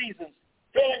fruitful seasons,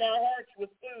 filling our hearts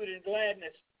with food and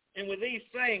gladness. And with these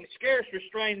things scarce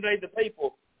restrained they the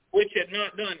people, which had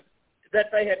not done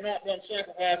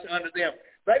sacrifice unto them.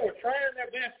 They were trying their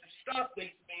best to stop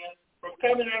these men from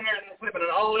coming in there and flipping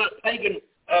an all-out pagan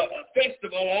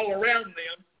festival all around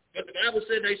them. But the Bible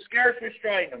said they scarce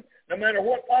restrained them. No matter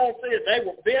what Paul said, they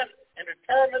were bent and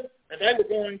determined that they were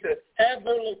going to have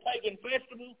their little pagan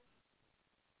festival.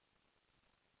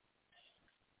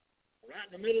 Right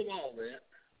in the middle of all that,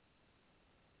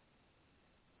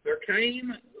 there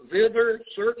came thither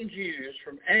certain Jews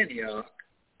from Antioch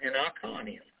and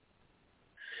Iconium.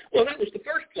 Well, that was the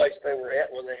first place they were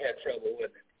at where they had trouble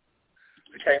with it.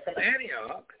 They came from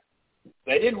Antioch.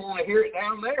 They didn't want to hear it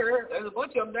down there. There's a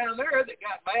bunch of them down there that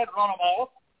got mad and run them off.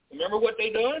 Remember what they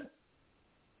done?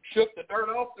 Shook the dirt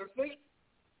off their feet.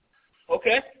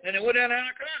 Okay? And they went down to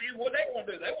Iconium. What they want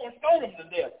to do? They want to stone them to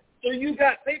death. So you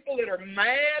got people that are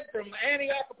mad from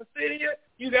Antioch of Pisidia.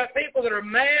 You got people that are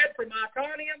mad from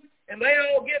Iconium. And they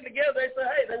all get together. They say,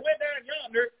 hey, they went down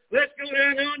yonder. Let's go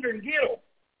down yonder and get them.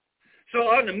 So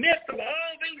in the midst of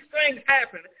all these things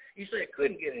happening, you say it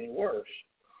couldn't get any worse.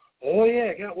 Oh,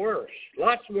 yeah, it got worse.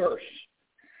 Lots worse.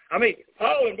 I mean,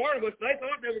 Paul and Barnabas, they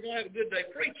thought they were going to have a good day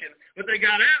preaching, but they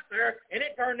got out there, and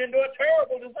it turned into a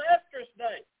terrible, disastrous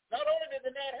day. Not only did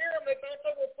they not hear them, they thought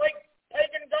they were fake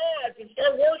pagan gods and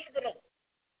started worshiping them.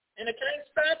 And they can't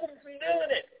stop them from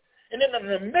doing it. And then in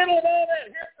the middle of all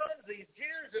that, here comes these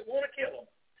Jews that want to kill them.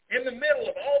 In the middle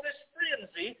of all this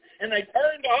frenzy, and they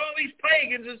turn to all these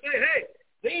pagans and say, hey,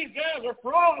 these guys are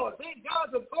fraudulent. These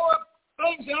guys have tore up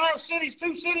things in our cities,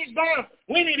 2 cities down.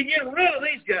 We need to get rid of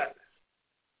these guys.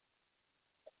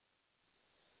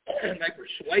 And they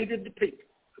persuaded the people,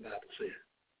 the Bible said.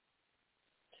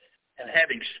 And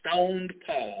having stoned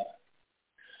Paul,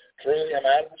 threw him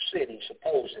out of the city,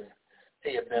 supposing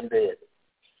he had been dead.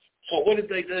 So what did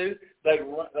they do? They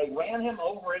ran him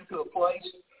over into a place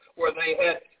where they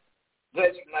had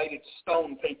designated to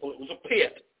stone people. It was a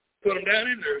pit. Put them down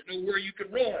in there. There's nowhere you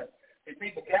could run. And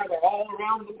people gather all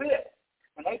around the pit.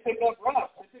 And they pick up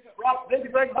rocks. They pick up rocks,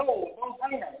 big holes with both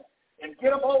hands, and get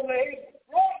them over their head.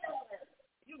 Right down there.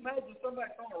 Can you imagine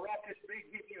somebody throwing a rock this big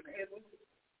hit you in the head with it?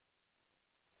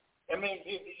 I mean,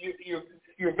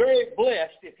 you're very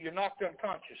blessed if you're knocked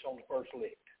unconscious on the first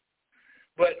lick.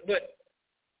 But they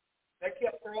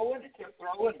kept throwing and kept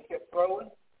throwing and kept throwing.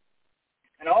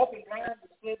 And oftentimes it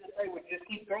said that they would just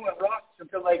keep throwing rocks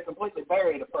until they completely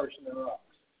buried a person in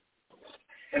rocks.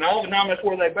 And oftentimes that's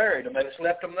where they buried them. They just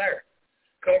left them there,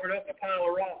 covered up in a pile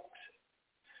of rocks.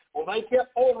 Well, they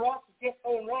kept throwing rocks and kept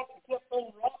throwing rocks and kept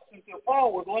throwing rocks until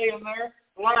Paul was laying there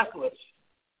lifeless.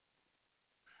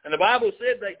 And the Bible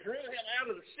said they drew him out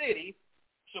of the city,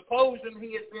 supposing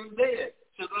he had been dead.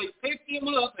 So they picked him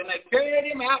up and they carried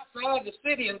him outside the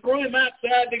city and threw him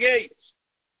outside the gates.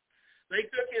 They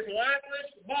took his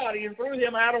lifeless body and threw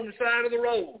him out on the side of the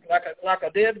road like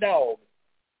a dead dog.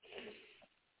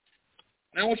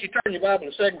 Now I want you to turn your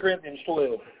Bible to 2 Corinthians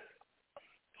 12.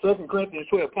 2 Corinthians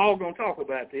 12. Paul's going to talk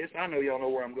about this. I know y'all know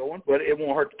where I'm going, but it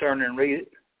won't hurt to turn there and read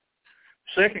it.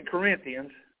 2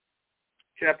 Corinthians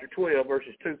chapter 12,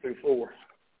 verses 2 through 4.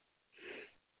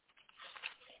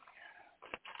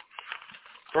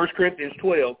 1 Corinthians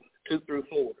 12, 2 through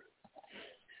 4.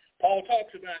 Paul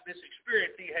talks about this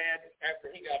experience he had after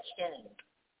he got stoned.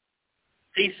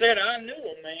 He said, I knew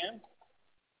a man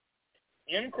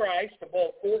in Christ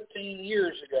about 14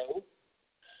 years ago.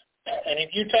 And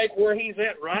if you take where he's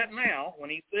at right now, when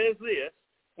he says this,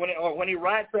 when he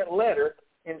writes that letter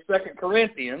in 2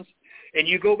 Corinthians, and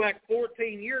you go back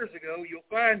 14 years ago, you'll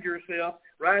find yourself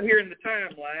right here in the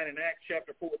timeline in Acts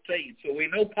chapter 14. So we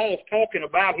know Paul's talking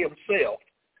about himself.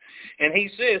 And he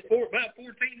says, about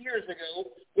 14 years ago,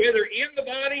 whether in the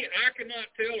body I cannot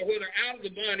tell, or whether out of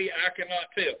the body I cannot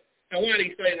tell. Now, why did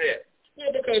he say that? Well,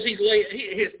 because his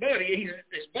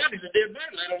body's a dead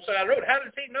body laid on the side of the road. How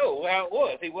does he know how it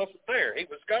was? He wasn't there. He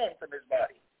was gone from his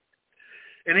body.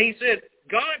 And he said,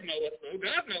 God knoweth, though.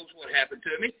 God knows what happened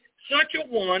to me. Such a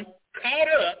one caught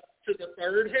up to the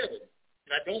third heaven.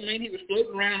 That don't mean he was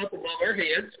floating around up above our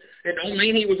heads. It don't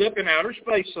mean he was up in outer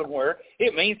space somewhere.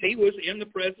 It means he was in the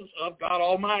presence of God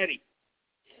Almighty.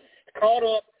 Caught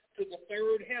up to the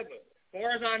third heaven. As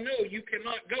far as I know, you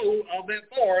cannot go all that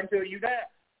far until you die.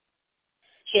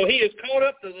 So he is caught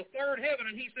up to the third heaven,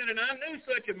 and he said, and I knew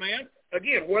such a man,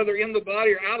 again, whether in the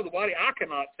body or out of the body, I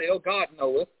cannot tell, God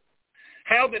knoweth,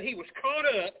 how that he was caught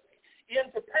up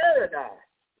into paradise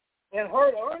and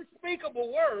heard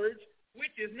unspeakable words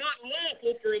which is not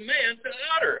lawful for a man to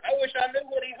utter. I wish I knew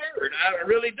what he heard. I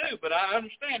really do, but I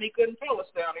understand he couldn't tell us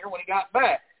down here when he got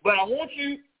back. But I want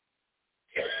you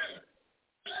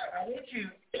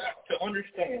to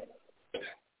understand.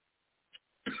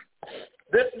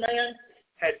 This man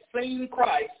had seen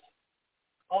Christ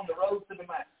on the road to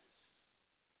Damascus.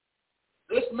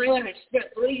 This man had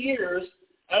spent 3 years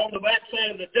out on the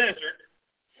backside of the desert,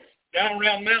 down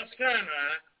around Mount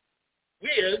Sinai,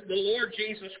 with the Lord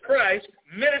Jesus Christ,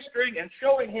 ministering and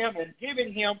showing him and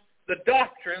giving him the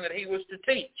doctrine that he was to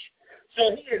teach.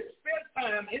 So he had spent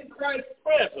time in Christ's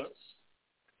presence,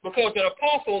 because an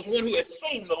apostle is one who had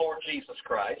seen the Lord Jesus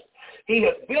Christ. He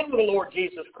has been with the Lord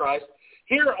Jesus Christ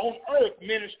here on earth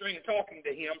ministering and talking to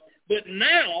him, but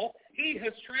now he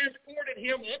has transported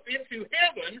him up into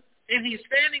heaven, and he's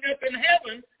standing up in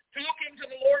heaven talking to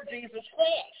the Lord Jesus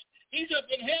Christ. He's up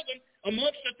in heaven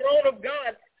amongst the throne of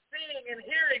God, seeing and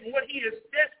hearing what he is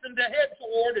destined to head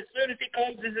toward as soon as he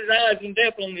closes his eyes in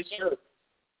death on this earth.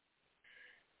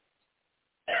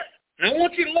 Now I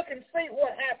want you to look and see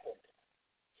what happened.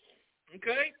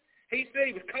 Okay? He said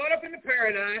he was caught up into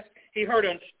paradise. He heard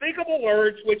unspeakable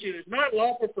words, which it is not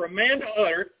lawful for a man to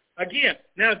utter. Again,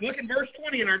 now look in verse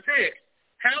 20 in our text.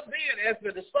 Howbeit, as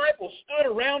the disciples stood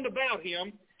around about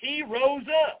him, he rose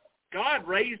up. God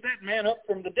raised that man up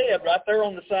from the dead right there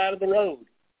on the side of the road.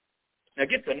 Now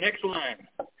get the next line.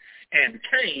 And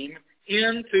came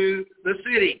into the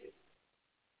city.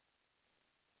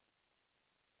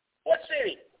 What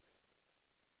city?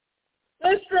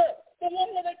 Lystra, the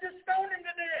one where they just stoned him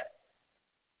to death.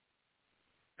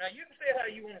 Now you can say it how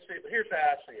you want to say it, but here's how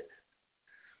I see it.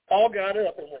 Paul got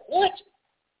up and went, what?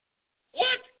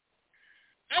 What?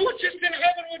 I was just in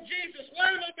heaven with Jesus.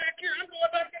 Why am I back here? I'm going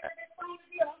back there and get stoned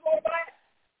again. I'm going back.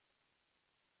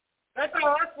 That's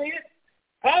how I see it.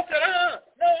 Paul said,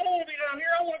 no, I don't want to be down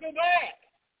here. I want to go back.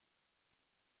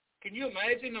 Can you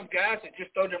imagine them guys that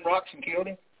just threw them rocks and killed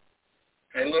him?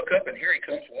 And I look up, and here he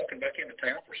comes walking back into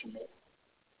town for some more.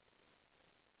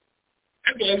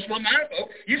 That blows my mind,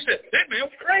 folks. You said, that man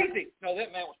was crazy. No,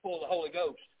 that man was full of the Holy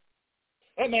Ghost.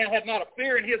 That man had not a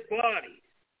fear in his body.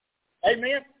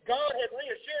 Amen. God had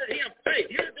reassured him, hey,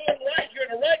 you're doing right. You're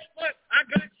in the right spot. I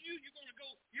got you. You're going to go.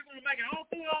 You're going to make it all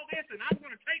through all this, and I'm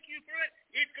going to take you through it.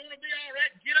 It's going to be all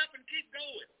right. Get up and keep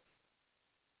going.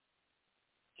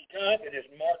 He got up and just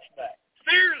marched back.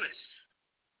 Fearless.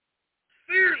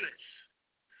 Fearless.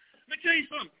 Let me tell you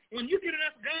something. When you get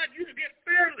enough God, you can get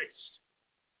fearless.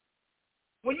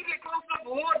 When you get close enough to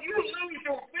the Lord, you lose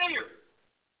your fear.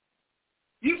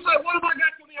 You say, what have I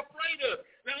got to be afraid of?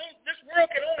 Now, this world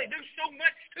can only do so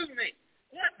much to me.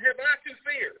 What have I to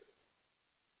fear?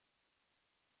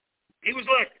 He was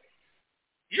like,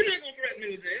 you're not going to threaten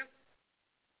me with death.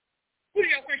 What do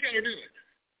y'all think y'all are doing?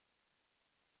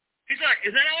 He's like,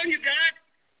 is that all you got?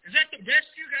 Is that the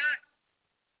best you got?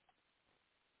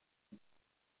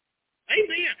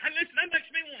 Amen. Listen, that makes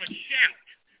me want to shout.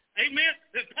 Amen.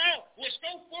 That Paul was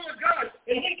so full of God,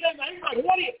 and he came out, he's like,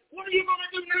 what are you going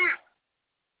to do now?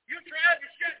 You're trying to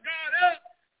shut God up.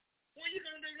 What are you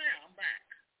going to do now? I'm back.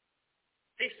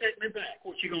 He set me back.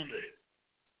 What you going to do?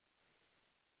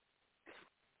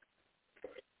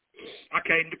 I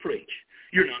came to preach.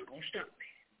 You're not going to stop me.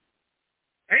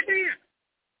 Amen.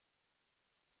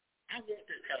 I want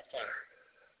that kind of fire.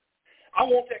 I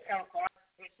want that kind of fire.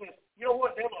 It says, you know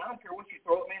what, devil, I don't care what you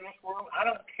throw at me in this world. I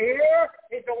don't care.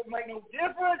 It don't make no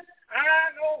difference.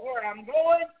 I know where I'm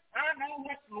going. I know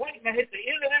what's waiting to hit the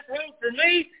end of this road for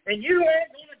me, and you ain't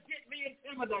going to get me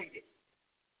intimidated.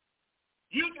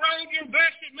 You throw your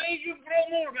best at me, you throw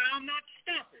more, but I'm not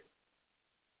stopping.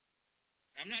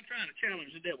 I'm not trying to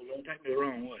challenge the devil. Don't take me the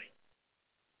wrong way.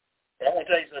 But I want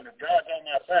to tell you something. If God's on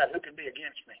my side, who can be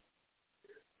against me?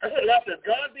 I said, if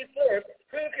God be for us,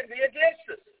 who can be against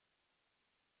us?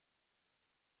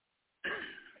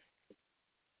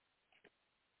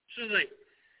 So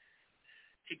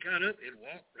he got up and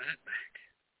walked right back.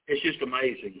 It's just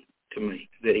amazing to me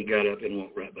that he got up and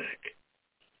walked right back.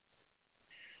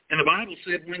 And the Bible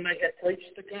said when they had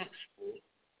preached the gospel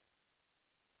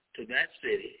to that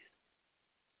city,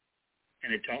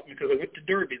 and it taught me because I went to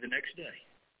Derby the next day.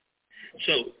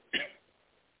 So,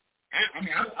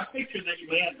 I picture this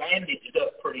man bandaged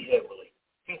up pretty heavily.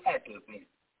 He had to have been.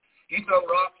 You throw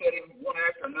rocks at him one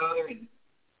after another, and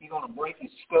you're going to break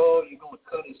his skull. You're going to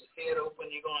cut his head open.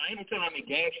 I ain't going to tell how many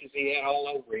gashes he had all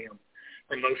over him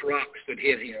from those rocks that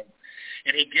hit him.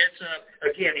 And he gets up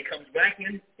again. He comes back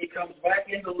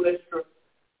into Lystra,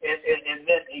 and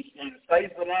then he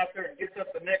stays the night there and gets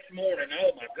up the next morning.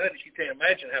 Oh my goodness, you can't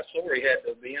imagine how sore he had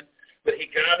to have been. But he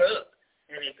got up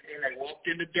and they walked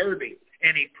into Derby,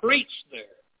 and he preached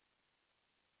there.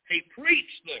 He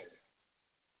preached there.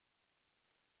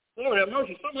 Lord have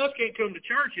mercy, some of us can't come to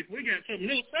church if we got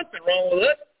something wrong with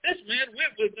us. This man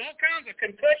went with all kinds of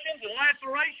concussions and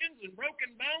lacerations and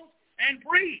broken bones and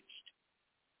preached.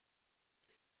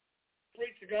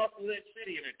 Preached the gospel of that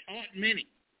city, and it taught many.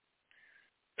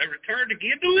 They returned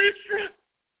again to Lystra.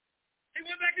 He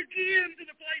went back again to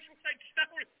the place where they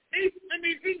suffered. He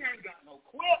ain't got no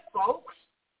quit, folks.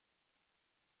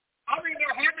 I mean,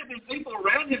 there had to be people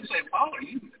around him saying, Paul,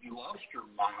 you lost your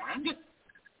mind.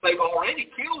 They've already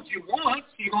killed you once.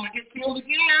 You're going to get killed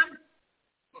again.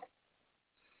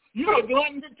 You're a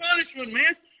glutton for punishment,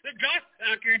 man.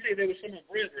 I guarantee there was some of the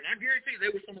brethren. I guarantee there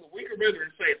was some of the weaker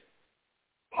brethren saying,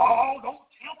 Paul, don't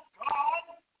tempt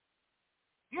God.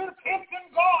 You're tempting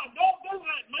God. Don't do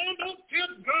that, man. Don't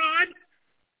tempt God.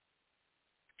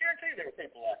 I guarantee there were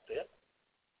people like that.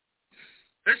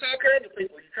 There's all kinds of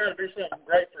people. You try to do something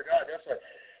great for God. They'll say,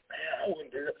 man, I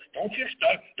wouldn't do that. Don't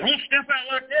step out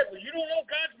like that. Well, you don't know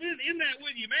God's in that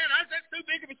with you, man. That's too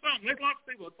big of a something. There's lots of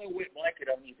people that throw a wet blanket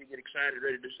on you if you get excited,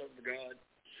 ready to do something for God.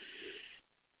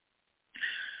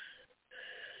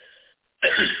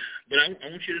 But I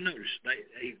want you to notice,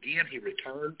 again, he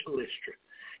returned to Lystra.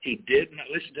 He did not,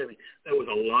 listen to me, there was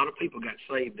a lot of people got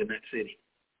saved in that city.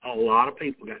 A lot of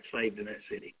people got saved in that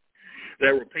city.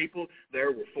 There were people there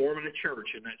were forming a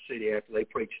church in that city after they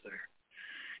preached there.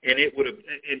 And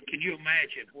can you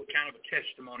imagine what kind of a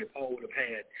testimony Paul would have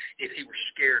had if he were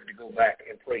scared to go back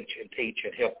and preach and teach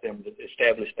and help them to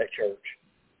establish that church?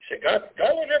 He said, God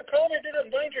would never call me to do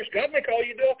nothing dangerous. God may call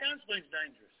you to do all kinds of things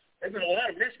dangerous. There's been a lot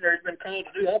of missionaries been called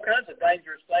to do all kinds of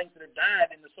dangerous things that have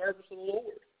died in the service of the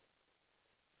Lord.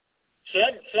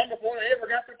 Some before they ever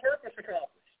got their purpose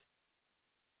accomplished.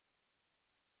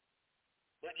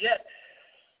 But yet,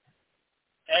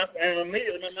 and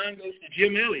immediately my mind goes to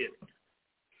Jim Elliott.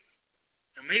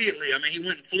 Immediately, he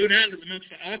went and flew down to the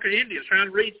Auca Indians trying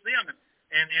to reach them.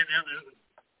 And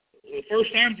the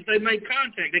first times that they made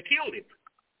contact, they killed him.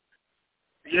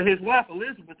 Yeah, his wife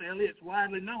Elizabeth Elliot's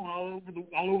widely known all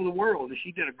over the world that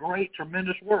she did a great,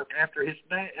 tremendous work after his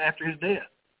death.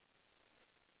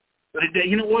 But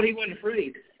you know what? He wasn't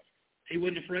afraid. He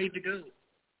wasn't afraid to go.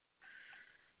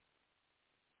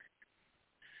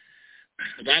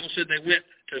 The Bible said they went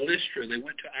to Lystra, they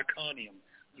went to Iconium,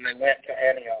 and they went to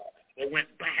Antioch. They went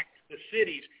back to the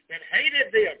cities that hated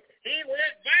them. He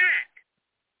went back.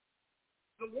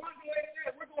 The ones who hated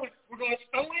them, we're going to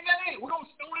stone him in it. We're going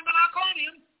to stone him in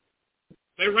Iconium.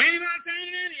 They ran him out of town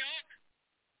in Antioch.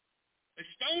 They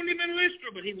stoned him in Lystra,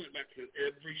 but he went back to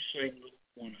every single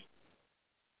one of them.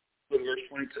 Look at verse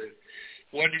 22.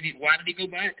 Why did he go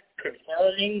back?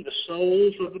 Confirming the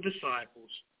souls of the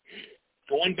disciples.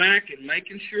 Going back and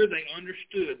making sure they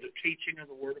understood the teaching of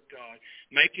the Word of God.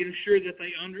 Making sure that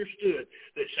they understood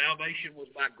that salvation was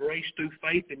by grace through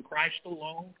faith in Christ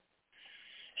alone.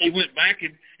 He went back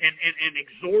and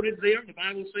exhorted them, the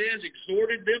Bible says,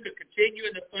 exhorted them to continue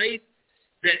in the faith.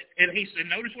 And he said,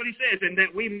 notice what he says, and that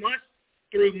we must,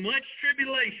 through much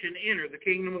tribulation, enter the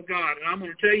kingdom of God. And I'm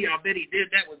going to tell you, I bet he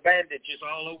did that with bandages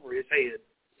all over his head.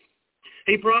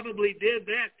 He probably did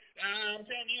that. I'm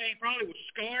telling you, he probably was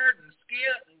scarred and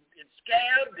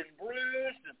scabbed and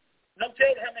bruised. And don't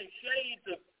tell you how many shades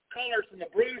of colors from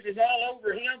the bruises all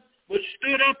over him, but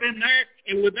stood up in there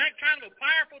and with that kind of a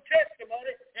powerful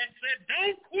testimony and said,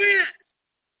 don't quit.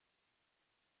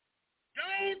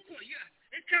 Don't quit. Yeah,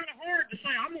 it's kind of hard to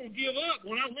say, I'm going to give up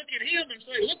when I look at him and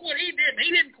say, look what he did.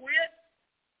 He didn't quit.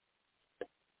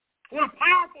 What a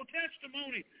powerful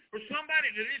testimony for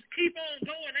somebody to just keep on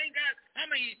going.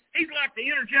 He's like the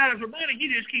Energizer Bunny.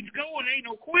 He just keeps going. There ain't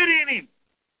no quit in him.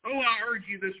 Oh, I urge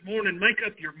you this morning, make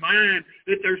up your mind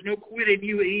that there's no quit in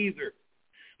you either.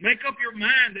 Make up your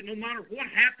mind that no matter what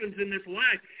happens in this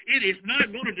life, it is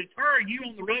not going to deter you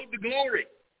on the road to glory.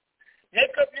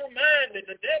 Make up your mind that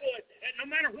the devil, no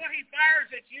matter what he fires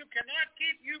at you, cannot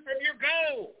keep you from your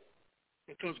goal.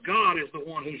 Because God is the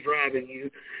one who's driving you.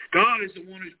 God is the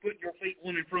one who's putting your feet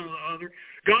one in front of the other.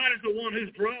 God is the one who's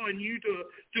drawing you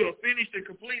to a finished and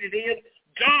completed end.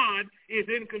 God is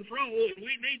in control, and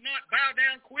we need not bow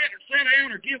down, quit, or sit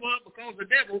down, or give up because the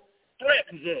devil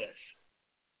threatens us.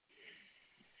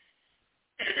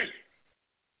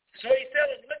 So he's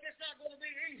telling us, look, it's not going to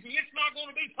be easy. It's not going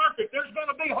to be perfect. There's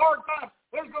going to be hard times.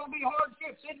 There's going to be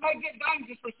hardships. It may get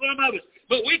dangerous for some of us,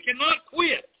 but we cannot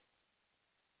quit.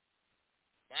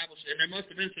 The Bible said there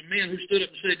must have been some men who stood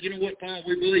up and said, you know what, Paul,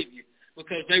 we believe you,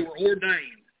 because they were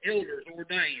ordained, elders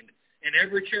ordained in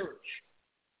every church.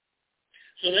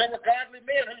 So there were godly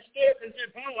men who stood up and said,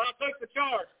 Paul, I'll take the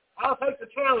charge. I'll take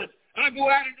the challenge. I'll go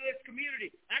out into this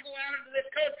community. I'll go out into this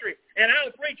country, and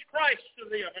I'll preach Christ to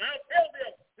them, and I'll tell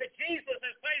them that Jesus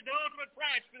has paid the ultimate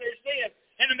price for their sin,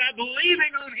 and by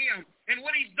believing on him and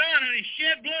what he's done and his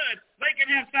shed blood, they can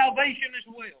have salvation as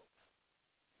well.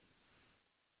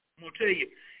 I'm going to tell you,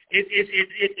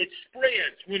 it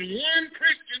spreads. When one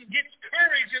Christian gets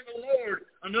courage in the Lord,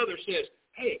 another says,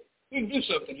 hey, we can do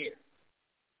something here.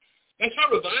 That's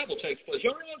how revival takes place. You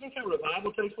realize that's how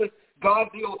revival takes place? God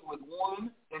deals with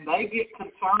one, and they get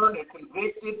concerned and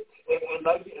convicted, and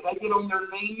they get on their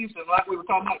knees, and like we were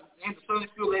talking about in the Sunday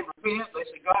school, they repent. They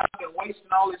say, God, I've been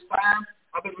wasting all this time.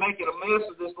 I've been making a mess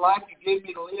of this life you gave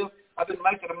me to live. I've been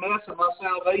making a mess of my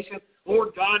salvation.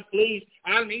 Lord God, please,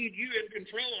 I need you in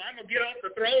control. I'm going to get off the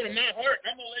throne of my heart.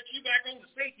 I'm going to let you back on the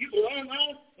seat you belong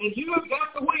on, and you have got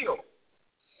the wheel.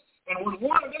 And when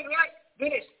one does that,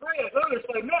 then it spreads. Others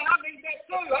say, man, I need that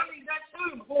too. I need that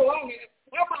too. Before long,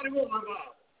 everybody wants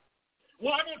revival.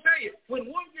 Well, I'm going to tell you, when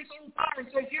one gets on fire and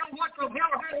says, you know what, from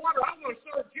hell or high water, I'm going to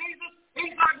serve Jesus.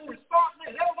 He's not going to stop me.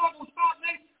 Hell's not going to stop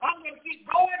me. I'm going to keep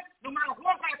going. No matter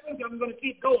what happens, I'm going to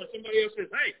keep going. Somebody else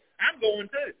says, hey, I'm going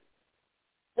too.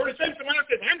 Or the same somebody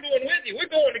says, I'm going with you.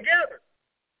 We're going together.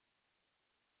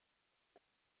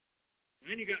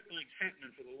 And then you got things happening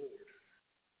for the Lord.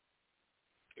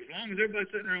 As long as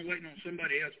everybody's sitting around waiting on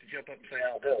somebody else to jump up and say,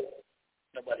 I'll go,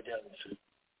 nobody does.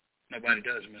 Nobody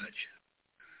does much.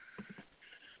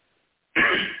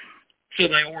 So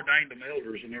they ordained them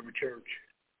elders in every church.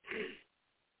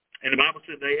 And the Bible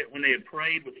said when they had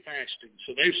prayed with fasting.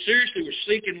 So they seriously were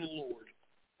seeking the Lord.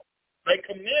 They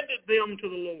commended them to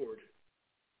the Lord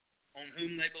on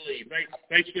whom they believed.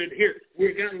 They said, here,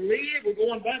 we're going to leave. We're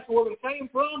going back to where we came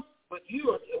from. But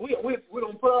we're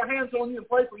going to put our hands on you and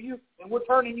pray for you, and we're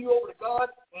turning you over to God.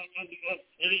 And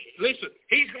listen,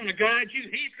 he's going to guide you.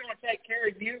 He's going to take care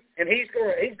of you, and he's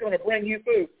going to bring you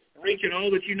food, reaching all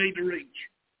that you need to reach.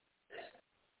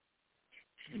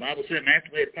 The Bible said, and after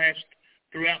they had passed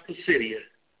throughout Pisidia,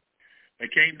 they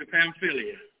came to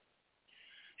Pamphylia.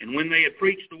 And when they had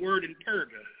preached the word in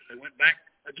Perga, they went back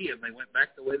again. They went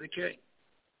back the way they came.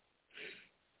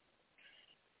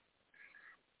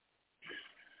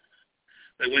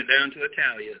 They went down to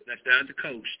Italia, that's down the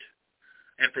coast.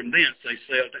 And from thence they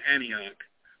sailed to Antioch,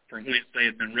 from whence they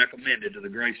had been recommended to the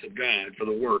grace of God for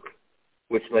the work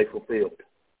which they fulfilled.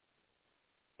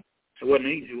 So it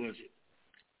wasn't easy, was it?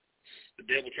 The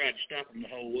devil tried to stop them the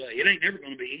whole way. It ain't never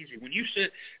going to be easy. When you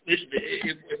said, listen,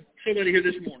 if somebody here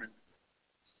this morning,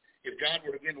 if God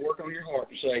were to begin to work on your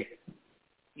heart and say,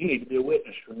 you need to be a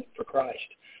witness for Christ.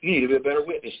 You need to be a better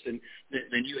witness than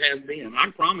you have been. I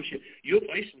promise you, you'll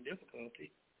face some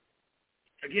difficulty.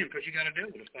 Again, because you got a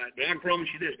devil to fight. But I promise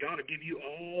you this, God will give you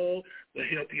all the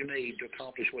help you need to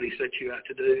accomplish what he set you out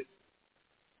to do.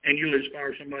 And you'll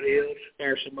inspire somebody else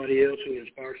who will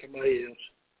inspire somebody else.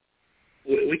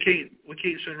 We can't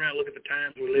sit around and look at the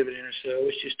times we're living in and say, oh,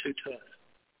 it's just too tough.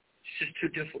 It's just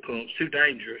too difficult. It's too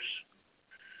dangerous.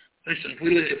 Listen, if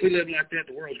we live like that,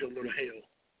 the world's going to go to hell.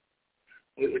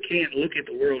 We can't look at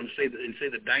the world and see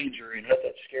the danger and let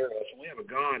that scare us. And we have a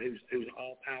God who's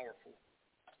all-powerful.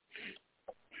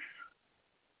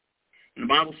 And the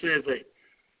Bible says that,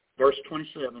 verse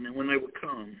 27, and when they would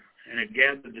come and had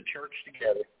gathered the church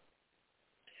together,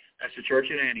 that's the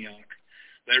church at Antioch,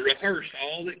 they rehearsed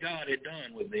all that God had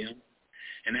done with them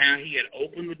and how he had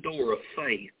opened the door of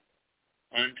faith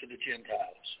unto the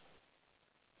Gentiles.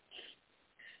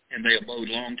 And they abode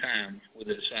a long time with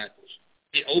the disciples.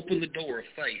 He opened the door of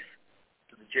faith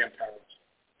to the Gentiles.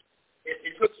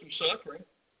 It took some suffering.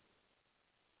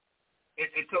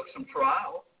 It took some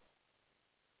trial.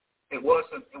 It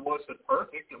wasn't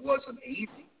perfect. It wasn't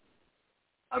easy.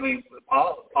 I mean,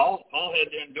 Paul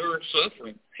had to endure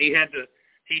suffering. He had to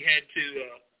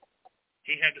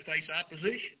face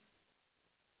opposition.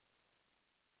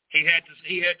 He had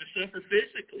to suffer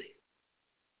physically.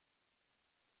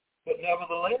 But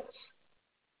nevertheless,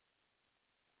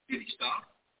 did he stop?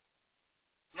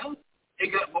 No. He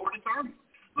got more determined.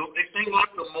 It seemed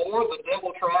like the more the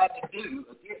devil tried to do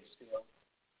against him,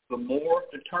 the more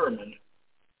determined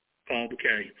Paul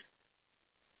became.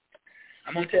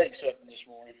 I'm going to tell you something this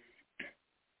morning.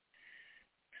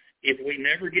 If we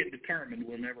never get determined,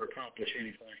 we'll never accomplish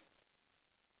anything.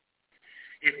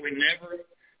 If we never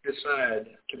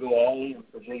decide to go all in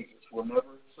for Jesus, we'll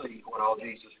never see what all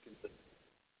Jesus can do.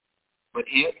 But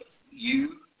if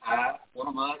you, I, one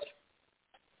of us,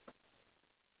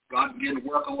 God begin to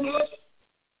work on us,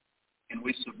 and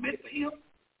we submit to him,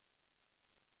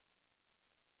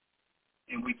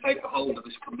 and we take a hold of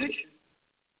this commission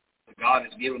that God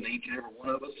has given to each and every one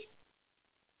of us,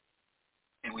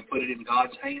 and we put it in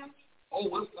God's hands,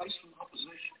 we'll face some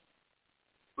opposition.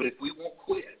 But if we won't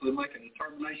quit, we'll make a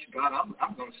determination, God,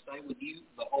 I'm going to stay with you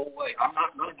the whole way. I'm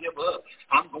not going to give up.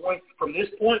 I'm going, from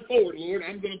this point forward, Lord,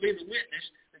 I'm going to be the witness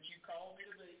that you called me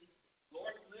to be.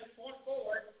 Lord, from this point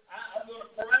forward, I'm going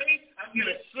to pray. I'm going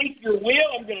to seek your will.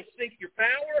 I'm going to seek your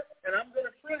power. And I'm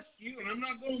going to trust you. And I'm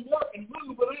not going to work and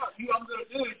move without you. I'm going to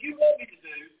do as you want me to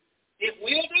do. If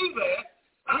we'll do that,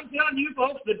 I'm telling you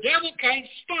folks, the devil can't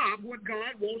stop what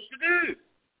God wants to do.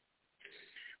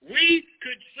 We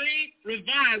could see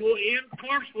revival in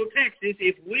Clarksville, Texas,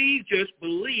 if we just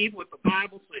believe what the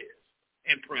Bible says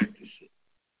and practice it.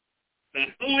 The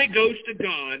Holy Ghost of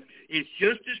God is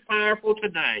just as powerful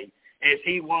today as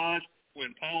he was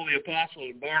when Paul the Apostle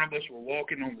and Barnabas were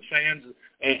walking on the sands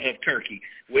of Turkey,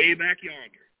 way back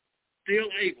yonder. Still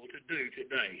able to do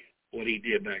today what he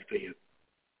did back then.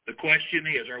 The question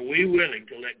is, are we willing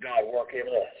to let God work in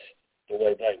us the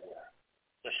way they were?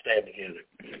 Let's stand together.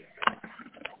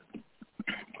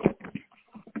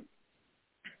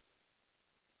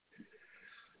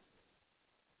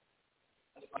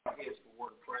 Here's the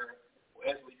word of prayer.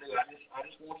 As we do, I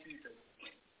just want you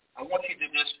to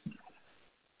just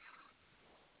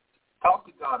talk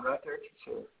to God right there at your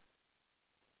chair.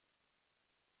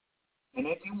 And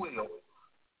if you will,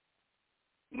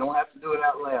 you don't have to do it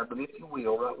out loud, but if you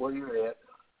will, right where you're at,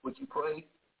 would you pray,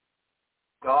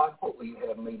 God, what will you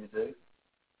have me to do?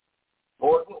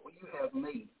 Lord, what will you have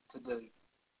me to do?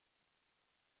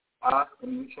 I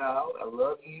am your child. I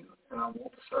love you, and I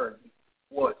want to serve you.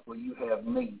 What will you have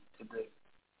me to do?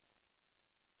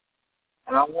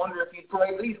 And I wonder if you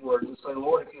pray these words and say,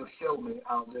 Lord, if you'll show me,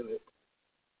 I'll do it.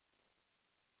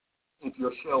 If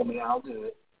you'll show me, I'll do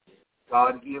it.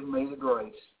 God, give me the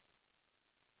grace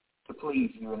to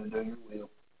please you and to do your will.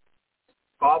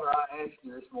 Father, I ask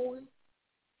you this morning,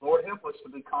 Lord, help us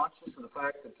to be conscious of the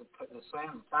fact that the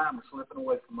sands of time are slipping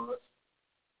away from us.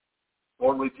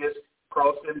 Lord, we've just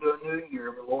crossed into a new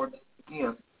year, but Lord,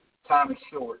 again, time is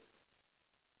short.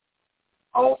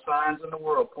 All signs in the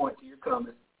world point to your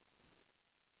coming.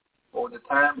 Lord, the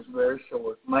time is very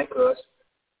short. Make us,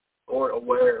 Lord,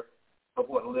 aware of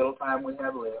what little time we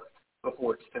have left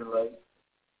before it's too late,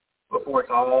 before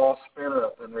it's all spent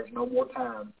up and there's no more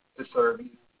time to serve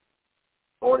you.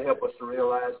 Lord, help us to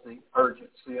realize the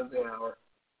urgency of the hour.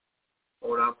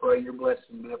 Lord, I pray your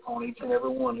blessing be upon each and every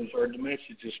one who's heard the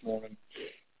message this morning.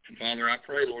 And Father, I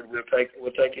pray, Lord, we'll take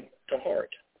it to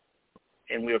heart,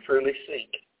 and we'll truly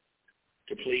seek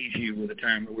to please you with the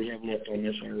time that we have left on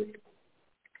this earth.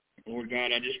 Lord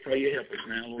God, I just pray you help us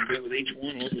now. Lord, be with each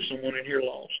one. Lord, there's someone in here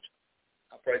lost.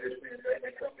 I pray this man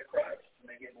may come to Christ and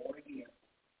they get born again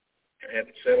and have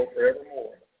it settled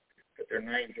forevermore, that their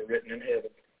names are written in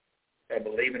heaven by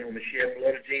believing on the shed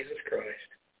blood of Jesus Christ.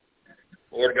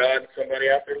 Lord God, somebody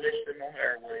out there listening on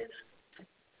airwaves,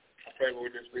 I pray,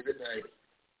 Lord, this be the day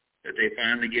that they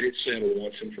finally get it settled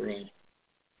once and for all.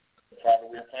 Father,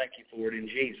 we thank you for it in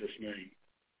Jesus' name.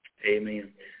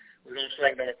 Amen. We're going to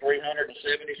sing number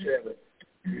 377.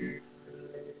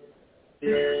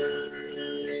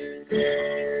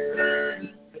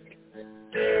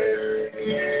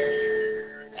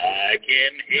 I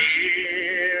can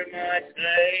hear my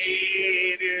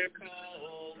Savior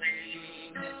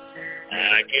calling.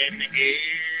 I can hear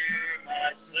my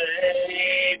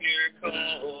Savior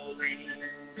calling.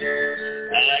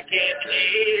 I can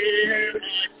hear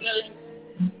my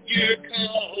Savior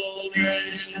calling.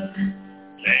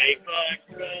 Take my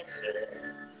cross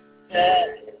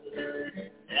and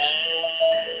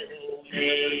follow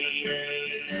me.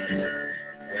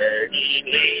 Where he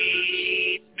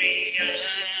leads me,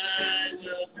 I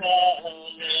will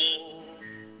follow.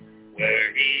 Where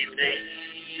he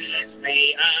leads me,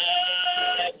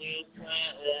 I will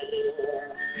follow.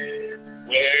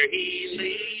 Where he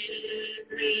leads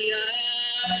me, I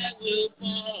will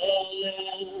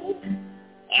follow.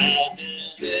 I'll go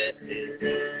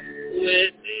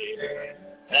with him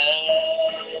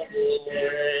all the way.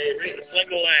 Read the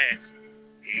single line.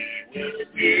 He will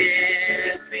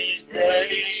give me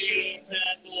grace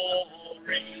and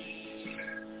glory.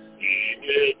 He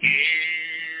will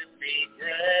give me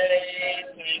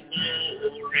grace and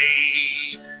glory.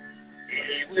 He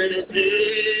will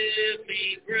give me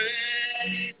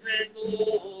grace and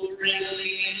glory.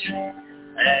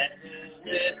 And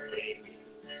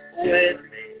with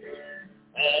me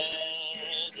all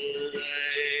the way.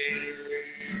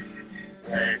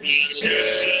 Where he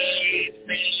leads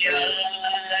me, I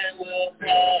will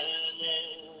follow.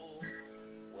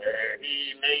 Where he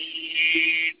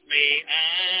leads me,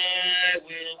 I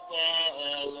will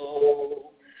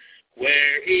follow.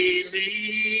 Where he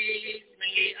leads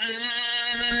me, I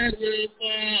will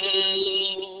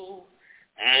follow.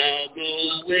 I'll go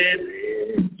with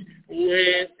it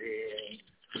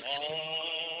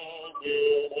all the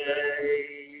way.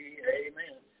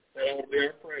 Amen. That ought to be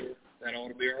our prayer. That ought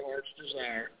to be our heart's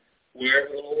desire.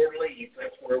 Wherever the Lord leads,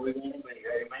 that's where we want to be.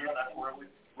 Amen. That's where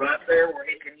right there where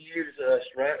he can use us,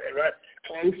 right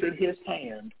close in his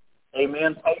hand.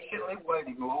 Amen. Patiently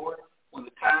waiting, Lord, when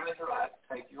the time is right,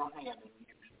 take your hand and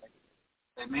use me.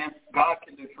 Amen. God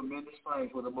can do tremendous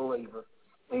things with a believer.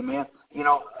 Amen. You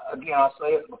know, again, I've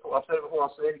said it before, I'll say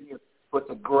it again, but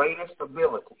the greatest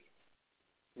ability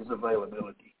is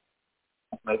availability.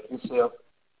 Make yourself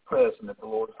present at the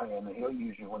Lord's hand, and he'll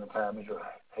use you when the time is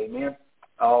right. Amen?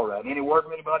 All right. Any word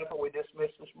from anybody before we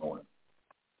dismiss this morning?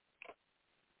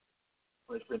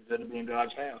 Well, it's been good to be in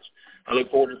God's house. I look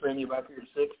forward to seeing you back here at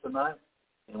 6 tonight,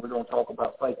 and we're going to talk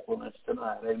about faithfulness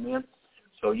tonight. Amen?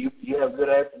 So you have a good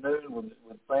afternoon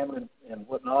with family and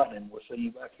whatnot, and we'll see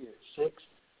you back here at 6.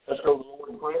 Let's go to the Lord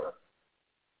in prayer.